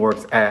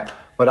Teamworks app,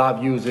 but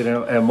I've used it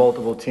in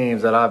multiple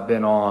teams that I've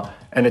been on.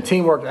 And the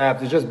Teamwork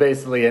app is just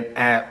basically an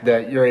app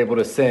that you're able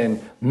to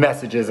send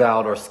messages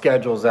out or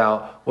schedules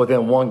out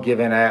within one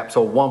given app.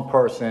 So one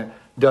person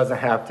doesn't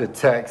have to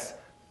text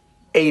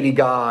 80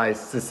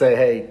 guys to say,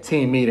 hey,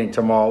 team meeting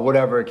tomorrow,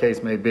 whatever the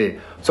case may be.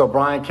 So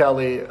Brian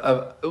Kelly,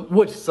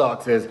 which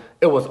sucks, is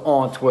it was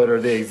on Twitter,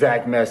 the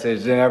exact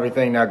message and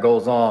everything that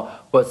goes on,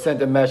 but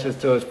sent a message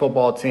to his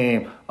football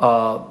team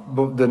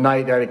the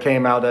night that it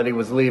came out that he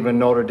was leaving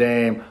Notre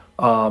Dame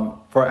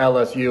for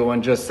LSU,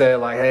 and just said,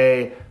 like,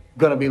 hey,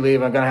 going to be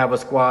leaving, going to have a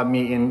squad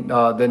meeting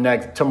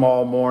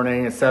tomorrow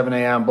morning at 7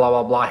 a.m., blah,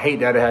 blah, blah. I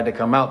hate that it had to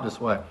come out this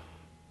way.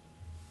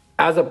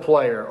 As a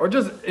player, or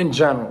just in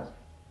general,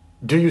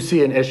 do you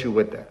see an issue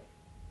with that?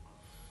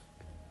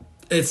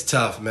 It's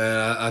tough,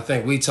 man. I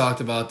think we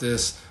talked about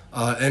this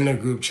in the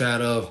group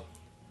chat of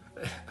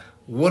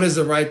what is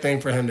the right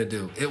thing for him to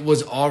do. It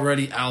was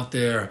already out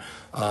there.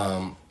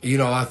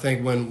 I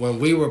think when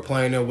we were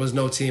playing, there was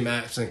no team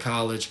apps in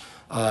college,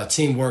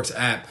 Teamworks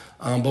app.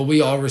 But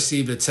we all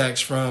received a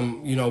text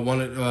from,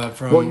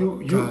 from...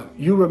 Well,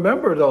 you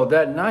remember, though,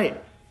 that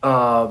night,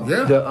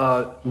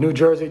 the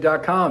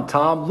NewJersey.com,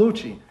 Tom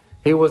Lucci,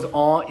 he was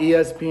on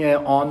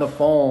ESPN on the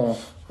phone,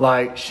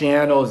 like,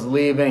 Shiano's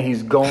leaving,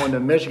 he's going to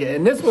Michigan.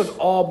 And this was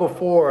all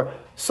before,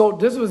 so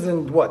this was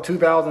in,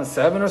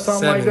 2007 or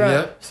something like that?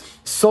 Yep.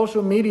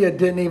 Social media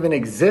didn't even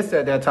exist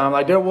at that time.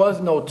 Like, there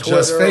was no Twitter.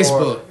 Just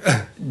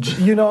Facebook.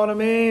 You know what I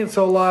mean?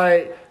 So,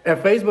 like, and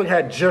Facebook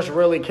had just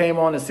really came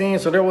on the scene,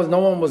 so no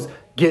one was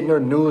getting their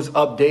news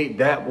update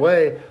that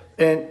way.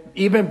 And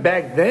even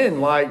back then,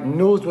 like,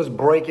 news was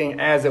breaking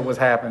as it was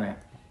happening.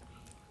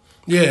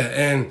 Yeah,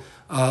 and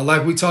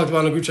like we talked about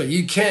in the group chat,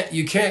 you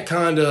can't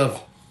kind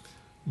of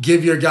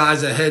give your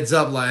guys a heads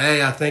up like,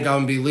 hey, I think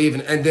I'm going to be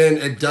leaving, and then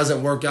it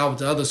doesn't work out with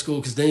the other school,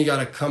 because then you got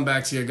to come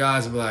back to your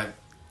guys and be like,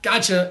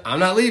 gotcha, I'm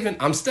not leaving,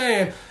 I'm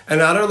staying. And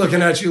now they're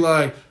looking at you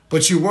like,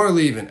 but you were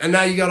leaving. And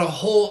now you got a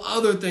whole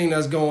other thing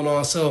that's going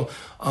on. So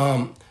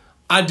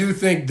I do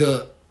think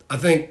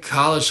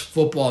college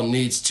football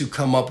needs to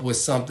come up with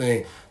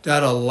something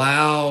that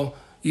allow,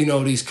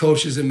 these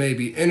coaches to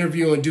maybe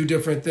interview and do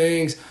different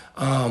things.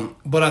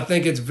 But I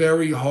think it's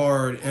very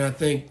hard. And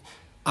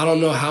I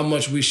don't know how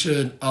much we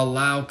should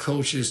allow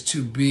coaches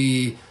to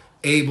be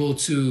able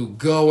to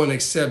go and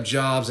accept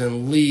jobs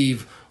and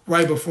leave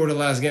right before the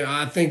last game.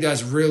 I think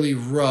that's really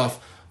rough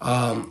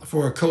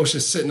for a coach to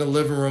sit in the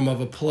living room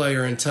of a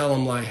player and tell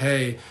him, like,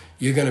 hey,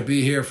 you're going to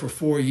be here for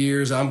 4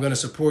 years. I'm going to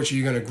support you.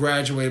 You're going to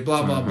graduate,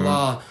 blah, blah,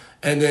 blah.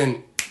 And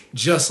then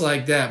just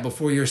like that,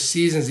 before your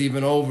season's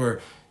even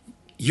over,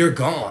 you're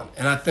gone.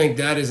 And I think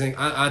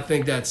I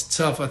think that's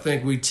tough. I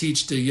think we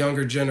teach the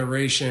younger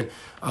generation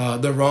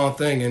the wrong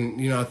thing.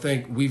 And, I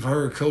think we've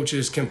heard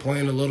coaches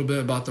complain a little bit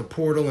about the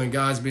portal and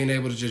guys being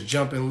able to just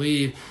jump and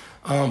leave.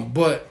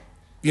 But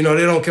they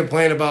don't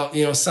complain about,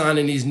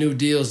 signing these new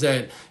deals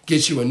that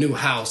get you a new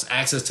house,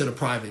 access to the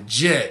private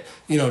jet,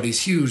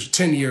 these huge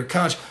 10-year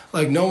contracts.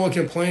 Like, no one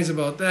complains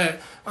about that.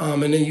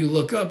 And then you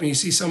look up and you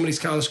see some of these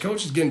college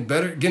coaches getting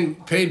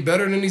paid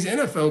better than these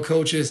NFL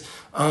coaches.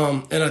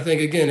 And I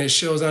think, again, it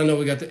shows, I know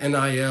we got the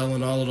NIL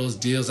and all of those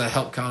deals that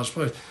help college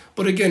players.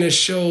 But, again, it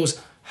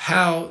shows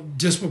how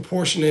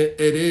disproportionate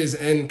it is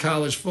in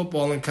college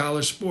football and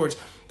college sports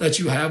that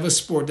you have a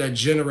sport that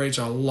generates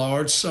a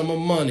large sum of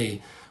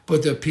money,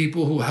 but the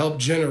people who help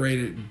generate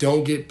it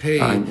don't get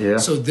paid.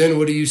 So then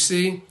what do you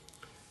see?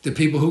 The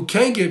people who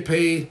can get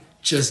paid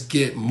just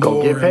get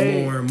more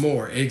and more and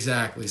more.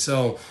 Exactly.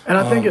 So, and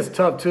I think it's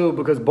tough, too,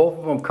 because both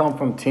of them come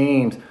from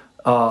teams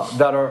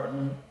that are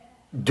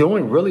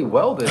doing really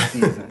well this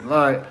season.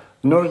 Like,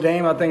 Notre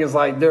Dame, I think, is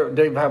like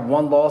they have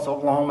one loss.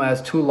 Oklahoma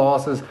has 2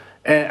 losses.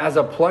 And as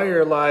a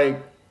player,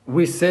 like,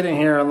 we sitting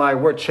here and, like,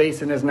 we're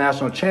chasing this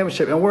national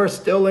championship, and we're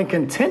still in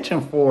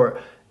contention for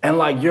it. And,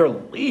 like, you're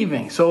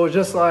leaving. So it's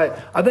just like,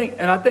 I think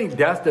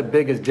that's the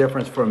biggest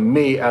difference for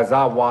me as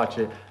I watch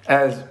it.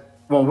 As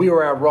when we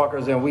were at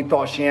Rutgers and we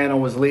thought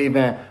Shannon was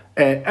leaving,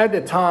 and at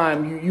the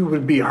time you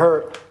would be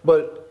hurt.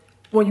 But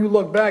when you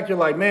look back, you're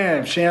like,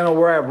 man, if Shannon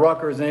were at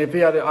Rutgers and if he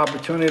had the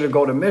opportunity to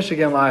go to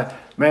Michigan, like,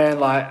 man,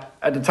 like,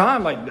 at the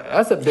time, like,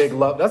 that's a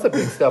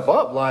big step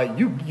up. Like,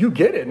 you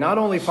get it, not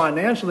only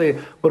financially,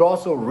 but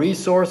also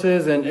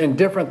resources and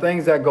different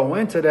things that go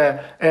into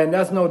that. And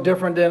that's no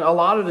different than a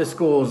lot of the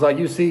schools. Like,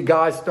 you see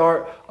guys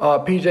start,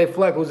 PJ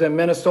Fleck, who's in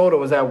Minnesota,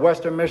 was at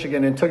Western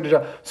Michigan and took the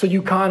job. So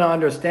you kind of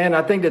understand.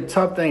 I think the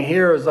tough thing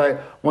here is, like,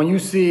 when you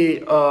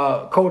see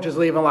coaches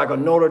leaving, like, a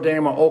Notre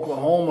Dame or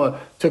Oklahoma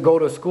to go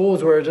to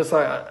schools where it's just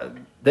like,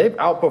 they've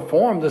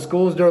outperformed the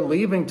schools they're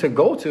leaving to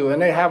go to,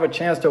 and they have a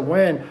chance to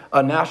win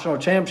a national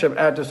championship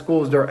at the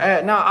schools they're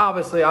at. Now,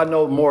 obviously, I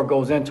know more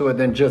goes into it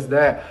than just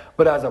that,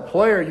 but as a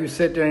player, you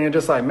sit there and you're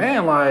just like,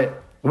 man, like,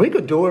 we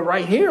could do it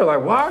right here.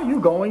 Like, why are you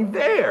going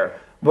there?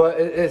 But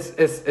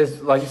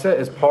it's like you said,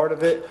 it's part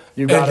of it.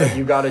 You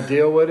gotta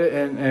deal with it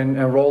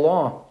and roll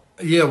on.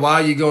 Yeah, why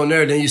are you going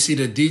there? Then you see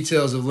the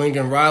details of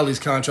Lincoln Riley's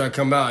contract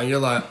come out, and you're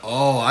like,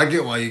 oh, I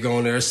get why you're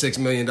going there. $6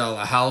 million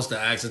house, the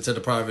access to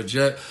the private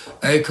jet.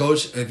 Hey,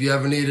 Coach, if you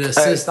ever need an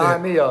assistant,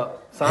 sign me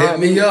up. Hit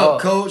me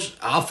up, Coach.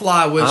 I'll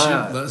fly with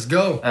you. Let's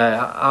go. Hey,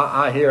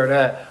 I hear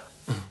that.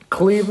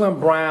 Cleveland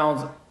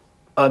Browns,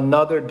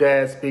 another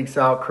dad speaks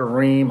out.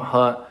 Kareem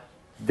Hunt,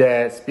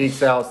 dad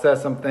speaks out,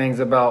 says some things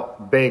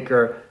about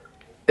Baker.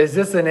 Is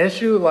this an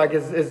issue? Like,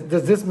 does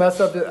this mess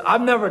up?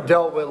 I've never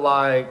dealt with,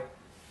 like,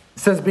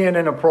 since being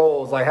in the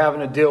pros, like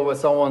having to deal with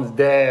someone's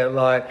dad.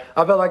 Like,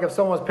 I felt like if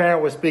someone's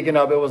parent was speaking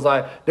up, it was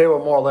like they were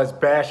more or less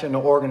bashing the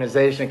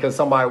organization because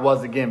somebody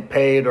wasn't getting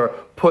paid or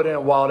put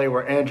in while they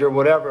were injured,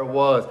 whatever it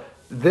was.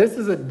 This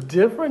is a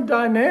different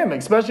dynamic,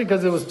 especially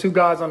because it was two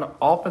guys on the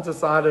offensive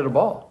side of the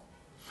ball.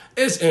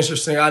 It's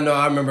interesting.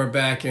 I remember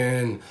back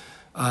in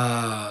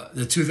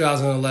the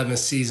 2011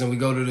 season, we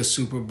go to the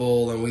Super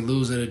Bowl and we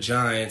lose to the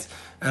Giants.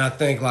 And I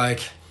think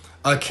like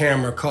a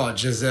camera caught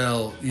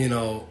Giselle,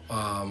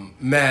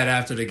 mad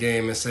after the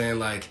game and saying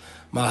like,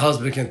 my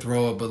husband can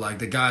throw it, but like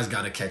the guy's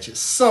got to catch it.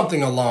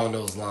 Something along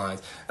those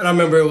lines. And I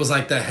remember it was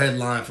like the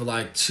headline for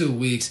like 2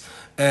 weeks.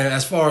 And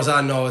as far as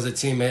I know as a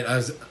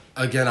teammate,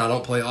 Again, I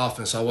don't play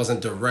offense, so I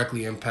wasn't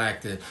directly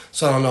impacted.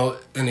 So I don't know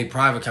any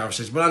private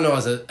conversations. But I know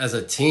as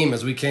a team,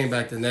 as we came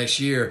back the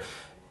next year,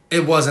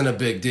 it wasn't a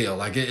big deal.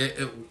 Like,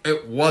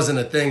 it wasn't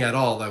a thing at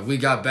all. Like, we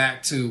got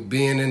back to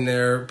being in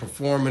there,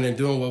 performing and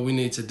doing what we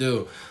need to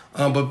do.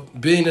 But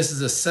being this is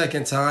the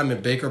second time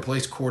and Baker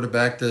plays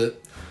quarterback, the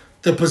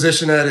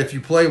position that if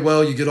you play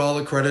well, you get all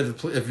the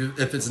credit.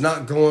 If it's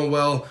not going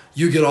well,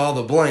 you get all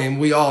the blame.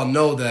 We all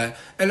know that.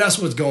 And that's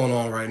what's going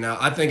on right now.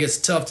 I think it's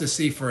tough to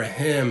see for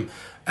him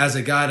as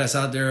a guy that's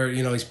out there,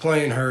 he's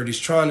playing hurt. He's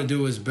trying to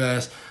do his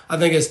best. I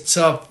think it's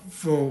tough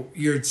for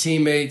your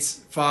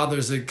teammates,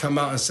 fathers, to come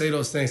out and say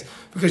those things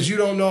because you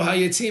don't know how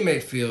your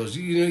teammate feels.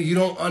 You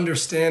don't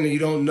understand and you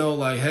don't know,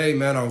 like, hey,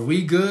 man, are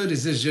we good?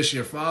 Is this just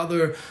your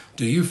father?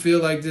 Do you feel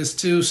like this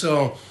too?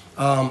 So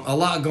a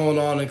lot going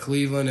on in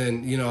Cleveland,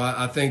 and,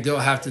 I think they'll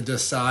have to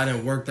decide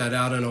and work that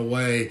out in a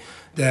way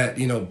that,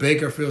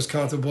 Baker feels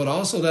comfortable, but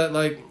also that,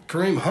 like,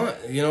 Kareem Hunt,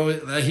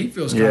 that he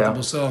feels comfortable.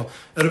 Yeah. So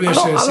it'll be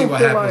interesting to see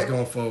what happens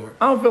going forward.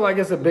 I don't feel like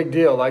it's a big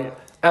deal. Like,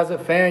 as a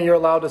fan, you're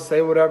allowed to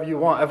say whatever you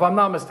want. If I'm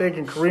not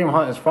mistaken, Kareem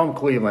Hunt is from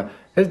Cleveland.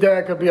 His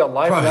dad could be a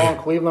lifelong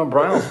Cleveland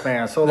Browns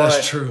fan. So,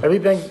 that's true.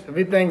 If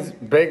he thinks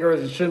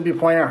Baker shouldn't be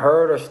playing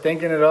hurt or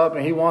stinking it up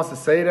and he wants to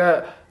say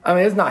that, I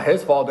mean, it's not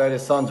his fault that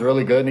his son's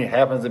really good and he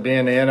happens to be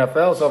in the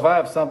NFL. So if I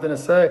have something to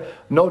say,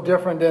 no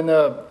different than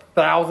the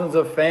thousands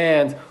of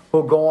fans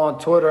who go on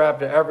Twitter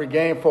after every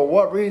game, for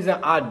what reason,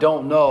 I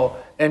don't know,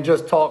 and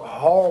just talk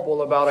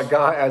horrible about a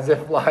guy as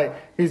if, like,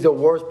 he's the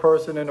worst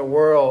person in the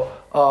world.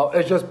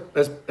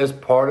 It's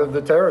part of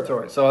the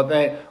territory. So I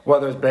think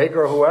whether it's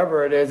Baker or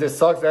whoever it is, it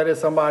sucks that it's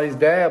somebody's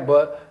dad,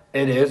 but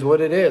it is what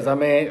it is. I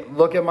mean,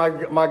 look at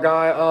my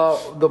guy,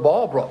 the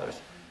Ball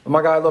brothers.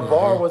 My guy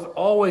LeVar was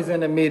always in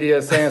the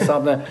media saying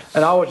something,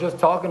 and I was just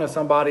talking to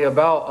somebody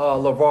about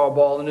LeVar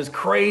Ball, and as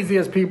crazy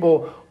as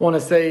people want to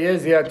say he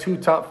is, he had 2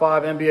 top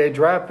 5 NBA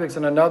draft picks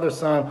and another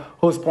son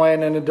who's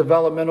playing in the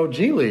developmental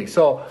G League.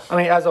 So, I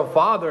mean, as a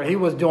father, he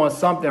was doing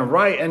something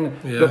right, and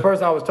the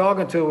person I was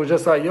talking to was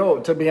just like,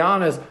 yo, to be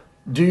honest,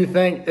 do you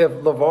think if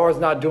LeVar's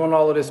not doing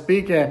all of this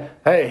speaking,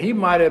 hey, he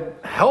might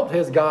have helped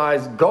his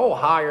guys go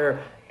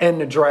higher in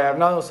the draft?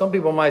 Now, some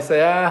people might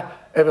say,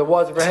 if it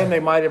wasn't for him, they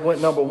might have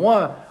went number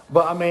 1.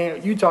 But, I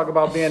mean, you talk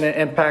about being an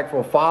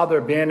impactful father,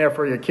 being there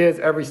for your kids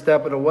every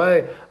step of the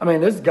way. I mean,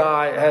 this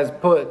guy has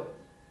put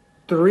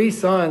 3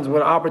 sons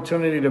with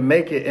opportunity to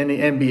make it in the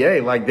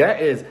NBA. Like,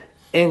 that is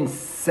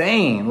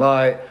insane.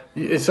 Like,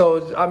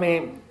 so, I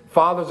mean,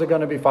 fathers are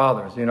going to be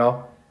fathers,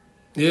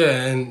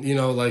 Yeah,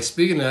 and, like,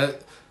 speaking of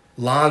that,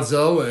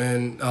 Lonzo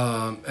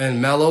and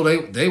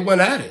Melo, they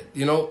went at it,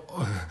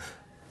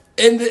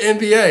 in the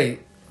NBA,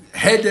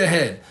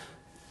 head-to-head.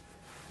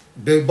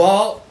 Big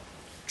Ball,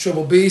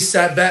 Triple B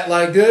sat back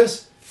like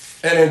this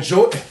and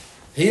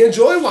he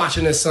enjoyed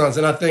watching his sons,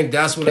 and I think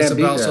that's what it's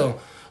about. So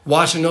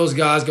watching those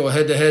guys go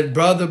head to head,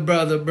 brother,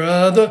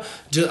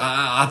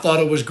 I thought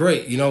it was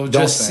great.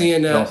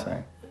 Seeing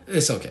that.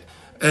 It's okay.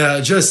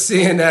 Just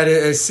seeing that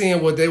and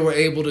seeing what they were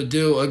able to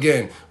do.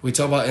 Again, we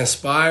talk about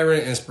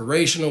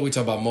inspirational. We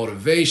talk about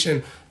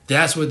motivation.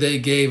 That's what they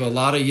gave a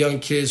lot of young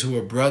kids who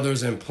are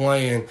brothers and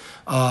playing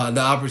the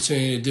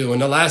opportunity to do.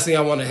 And the last thing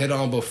I want to hit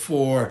on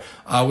before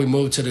we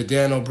move to the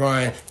Dan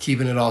O'Brien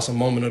Keeping It Awesome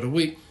moment of the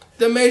week,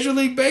 the Major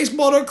League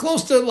Baseball, they're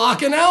close to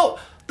locking out.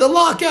 The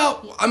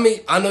lockout, I mean,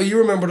 I know you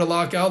remember the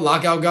lockout.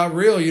 Lockout got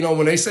real.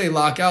 When they say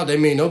lockout, they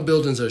mean no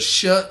buildings are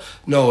shut,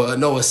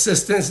 no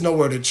assistants,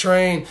 nowhere to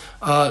train.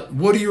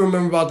 What do you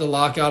remember about the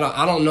lockout?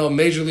 I don't know.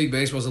 Major League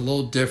Baseball is a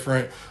little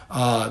different.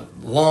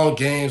 Long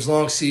games,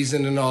 long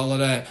season, and all of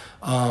that.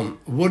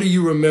 What do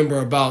you remember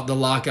about the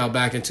lockout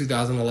back in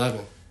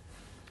 2011?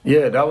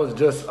 Yeah, that was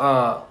just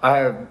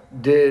I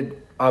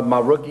did my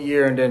rookie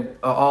year and then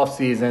off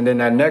season. And then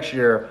that next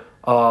year,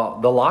 the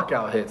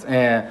lockout hits.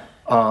 And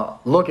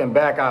looking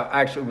back,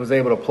 I actually was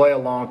able to play a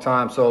long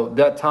time. So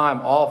that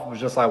time off was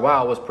just like,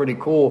 wow, it was pretty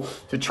cool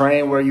to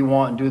train where you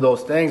want and do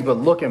those things. But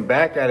looking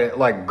back at it,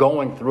 like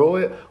going through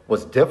it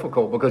was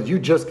difficult because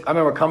I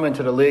remember coming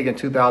to the league in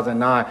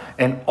 2009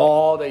 and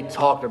all they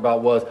talked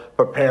about was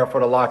prepare for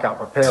the lockout.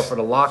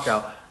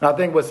 And I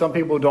think what some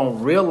people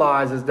don't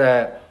realize is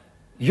that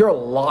you're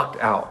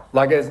locked out.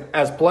 Like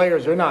as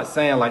players, you're not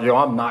saying like, yo,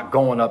 I'm not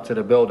going up to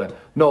the building.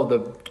 No,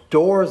 the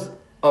doors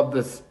of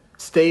the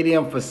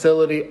stadium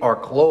facility are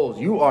closed.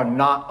 You are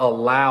not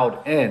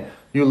allowed in.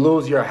 you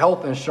lose your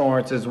health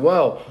insurance as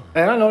well.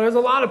 And I know there's a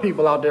lot of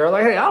people out there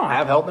like, hey, I don't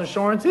have health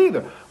insurance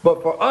either.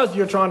 But for us,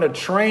 you're trying to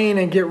train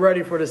and get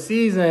ready for the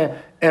season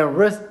and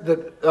risk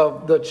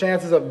the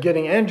chances of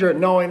getting injured,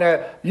 knowing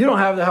that you don't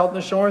have the health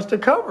insurance to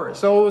cover it.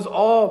 So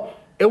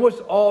it was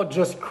all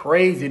just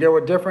crazy. There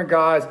were different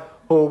guys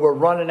who were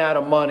running out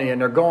of money,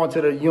 and they're going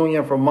to the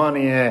union for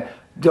money, and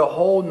the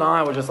whole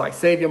nine was just like,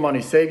 save your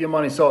money, save your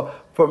money. So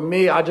for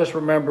me, I just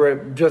remember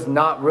it just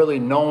not really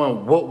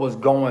knowing what was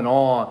going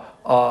on,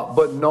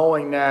 but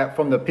knowing that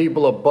from the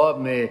people above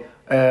me,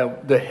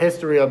 the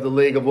history of the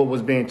league of what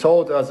was being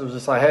told to us, it was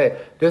just like, hey,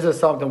 this is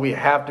something we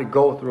have to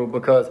go through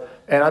because,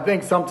 and I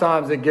think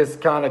sometimes it gets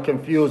kind of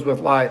confused with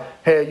like,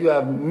 hey, you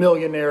have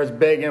millionaires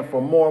begging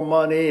for more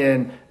money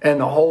and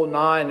the whole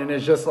nine. And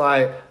it's just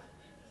like,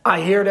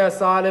 I hear that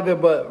side of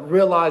it, but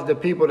realize the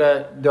people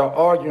that they're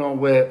arguing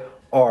with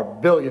are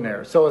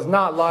billionaires. So it's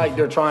not like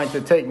they're trying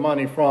to take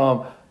money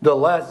from the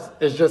less.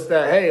 It's just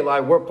that, hey,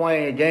 like we're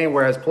playing a game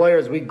where as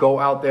players, we go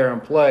out there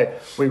and play.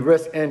 We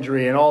risk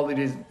injury and all of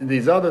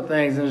these other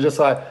things. And it's just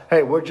like,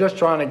 hey, we're just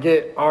trying to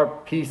get our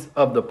piece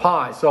of the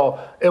pie. So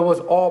it was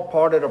all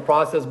part of the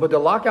process. But the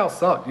lockout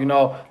sucked. You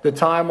know, the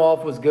time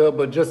off was good,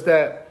 but just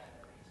that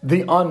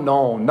the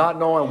unknown, not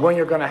knowing when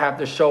you're going to have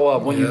to show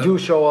up. When you do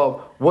show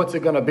up, what's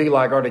it going to be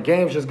like? Are the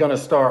games just going to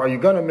start? Are you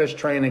going to miss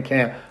training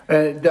camp?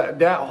 And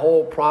that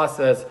whole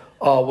process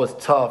was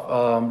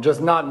tough.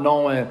 Just not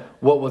knowing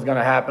what was going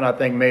to happen, I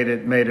think, made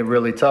it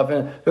really tough.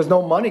 And there's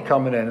no money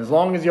coming in. As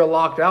long as you're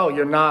locked out,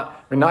 you're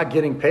not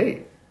getting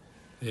paid.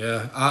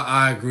 Yeah,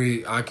 I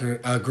agree. I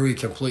agree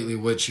completely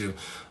with you.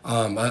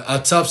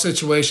 A tough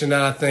situation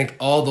that I think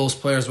all those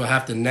players will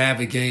have to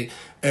navigate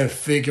and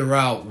figure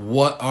out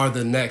what are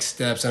the next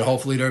steps. And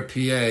hopefully their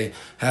PA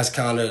has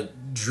kind of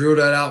drew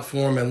that out for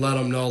them and let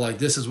them know, like,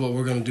 this is what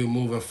we're going to do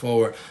moving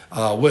forward.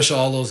 Wish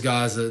all those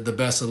guys the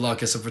best of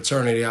luck. It's a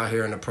fraternity out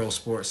here in the pro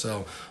sport.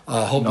 So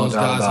hope those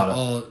guys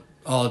are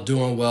all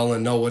doing well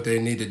and know what they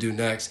need to do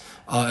next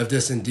if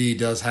this indeed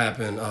does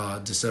happen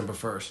December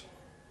 1st.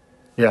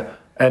 Yeah.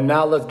 And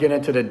now let's get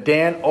into the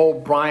Dan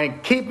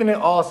O'Brien Keeping It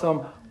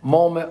Awesome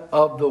moment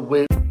of the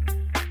week.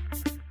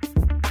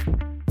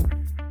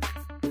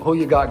 Who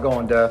you got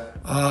going, Dev?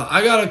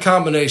 I got a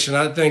combination.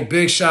 I think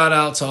big shout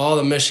out to all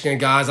the Michigan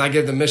guys. I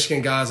give the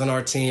Michigan guys on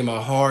our team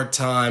a hard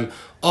time,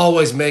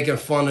 always making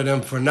fun of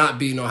them for not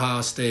beating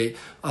Ohio State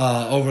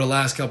over the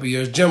last couple of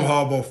years. Jim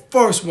Harbaugh,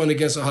 first win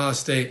against Ohio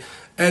State.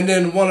 And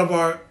then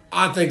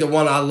I think the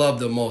one I love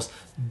the most,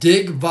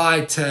 Dick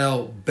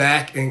Vitale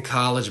back in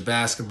college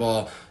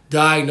basketball.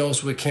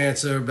 Diagnosed with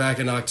cancer back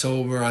in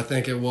October, I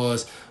think it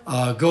was.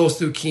 Goes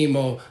through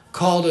chemo,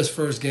 called his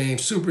first game,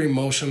 super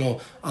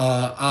emotional.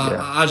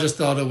 I just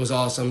thought it was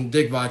awesome.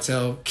 Dick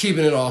Vitale,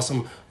 keeping it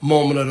awesome,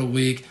 moment of the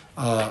week.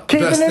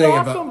 Keeping it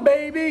awesome,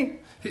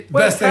 baby.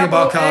 Best thing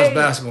about college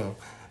basketball.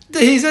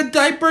 He's a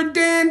diaper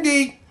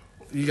dandy.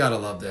 You got to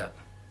love that.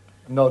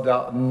 No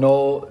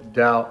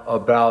doubt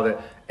about it.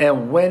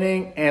 And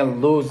winning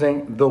and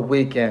losing the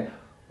weekend.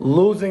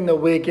 Losing the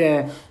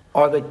weekend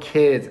are the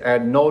kids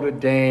at Notre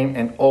Dame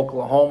and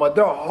Oklahoma.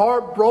 They're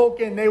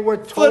heartbroken. They were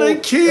told for the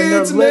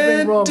kids, in their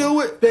living rooms. Do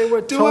it. They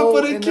were told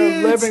for the in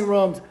kids. Their living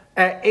rooms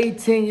at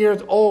 18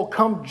 years old,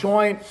 come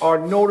join our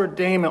Notre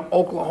Dame and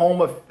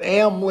Oklahoma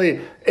family.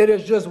 It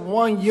is just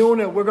one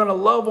unit. We're going to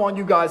love on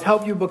you guys,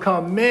 help you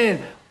become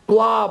men.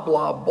 Blah,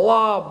 blah,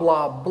 blah,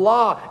 blah,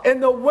 blah.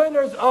 And the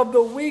winners of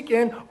the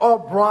weekend are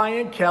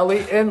Brian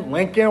Kelly and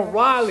Lincoln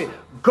Riley.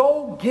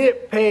 Go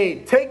get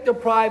paid. Take the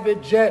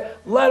private jet.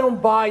 Let them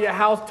buy your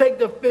house. Take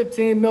the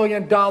 $15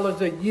 million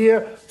a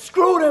year.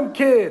 Screw them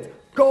kids.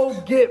 Go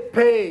get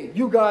paid.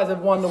 You guys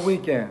have won the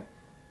weekend.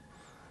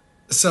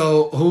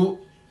 So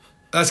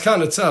that's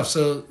kind of tough.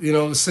 So,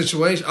 the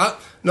situation.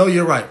 No,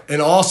 you're right.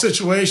 In all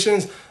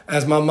situations,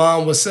 as my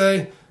mom would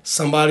say,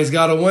 somebody's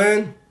got to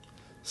win.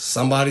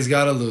 Somebody's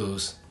got to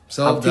lose.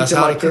 So I'm teaching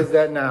my kids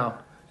that now.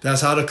 That's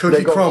how the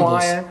cookie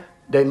crumbles. Crying.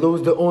 They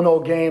lose the Uno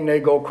game, they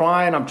go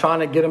crying. I'm trying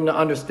to get them to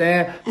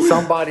understand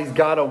somebody's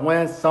got to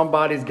win,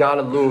 somebody's got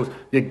to lose.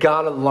 You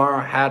got to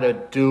learn how to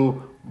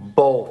do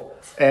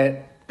both. And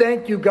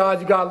thank you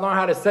guys. You got to learn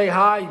how to say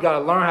hi. You got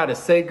to learn how to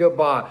say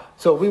goodbye.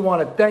 So we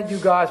want to thank you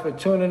guys for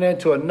tuning in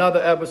to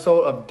another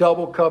episode of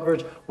Double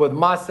Coverage with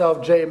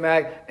myself,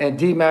 J-Mac, and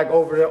D-Mac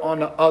over there on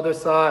the other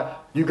side.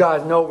 You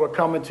guys know we're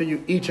coming to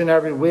you each and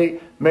every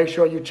week. Make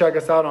sure you check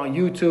us out on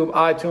YouTube,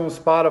 iTunes,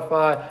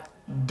 Spotify,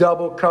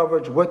 Double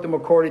Coverage with the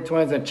McCourty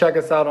Twins, and check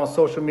us out on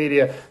social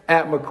media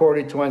at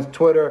McCourty Twins,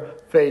 Twitter,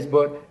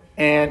 Facebook,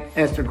 and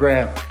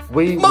Instagram.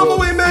 We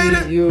will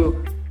see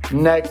you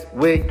next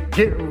week.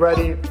 Getting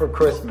ready for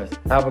Christmas.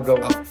 Have a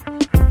good one.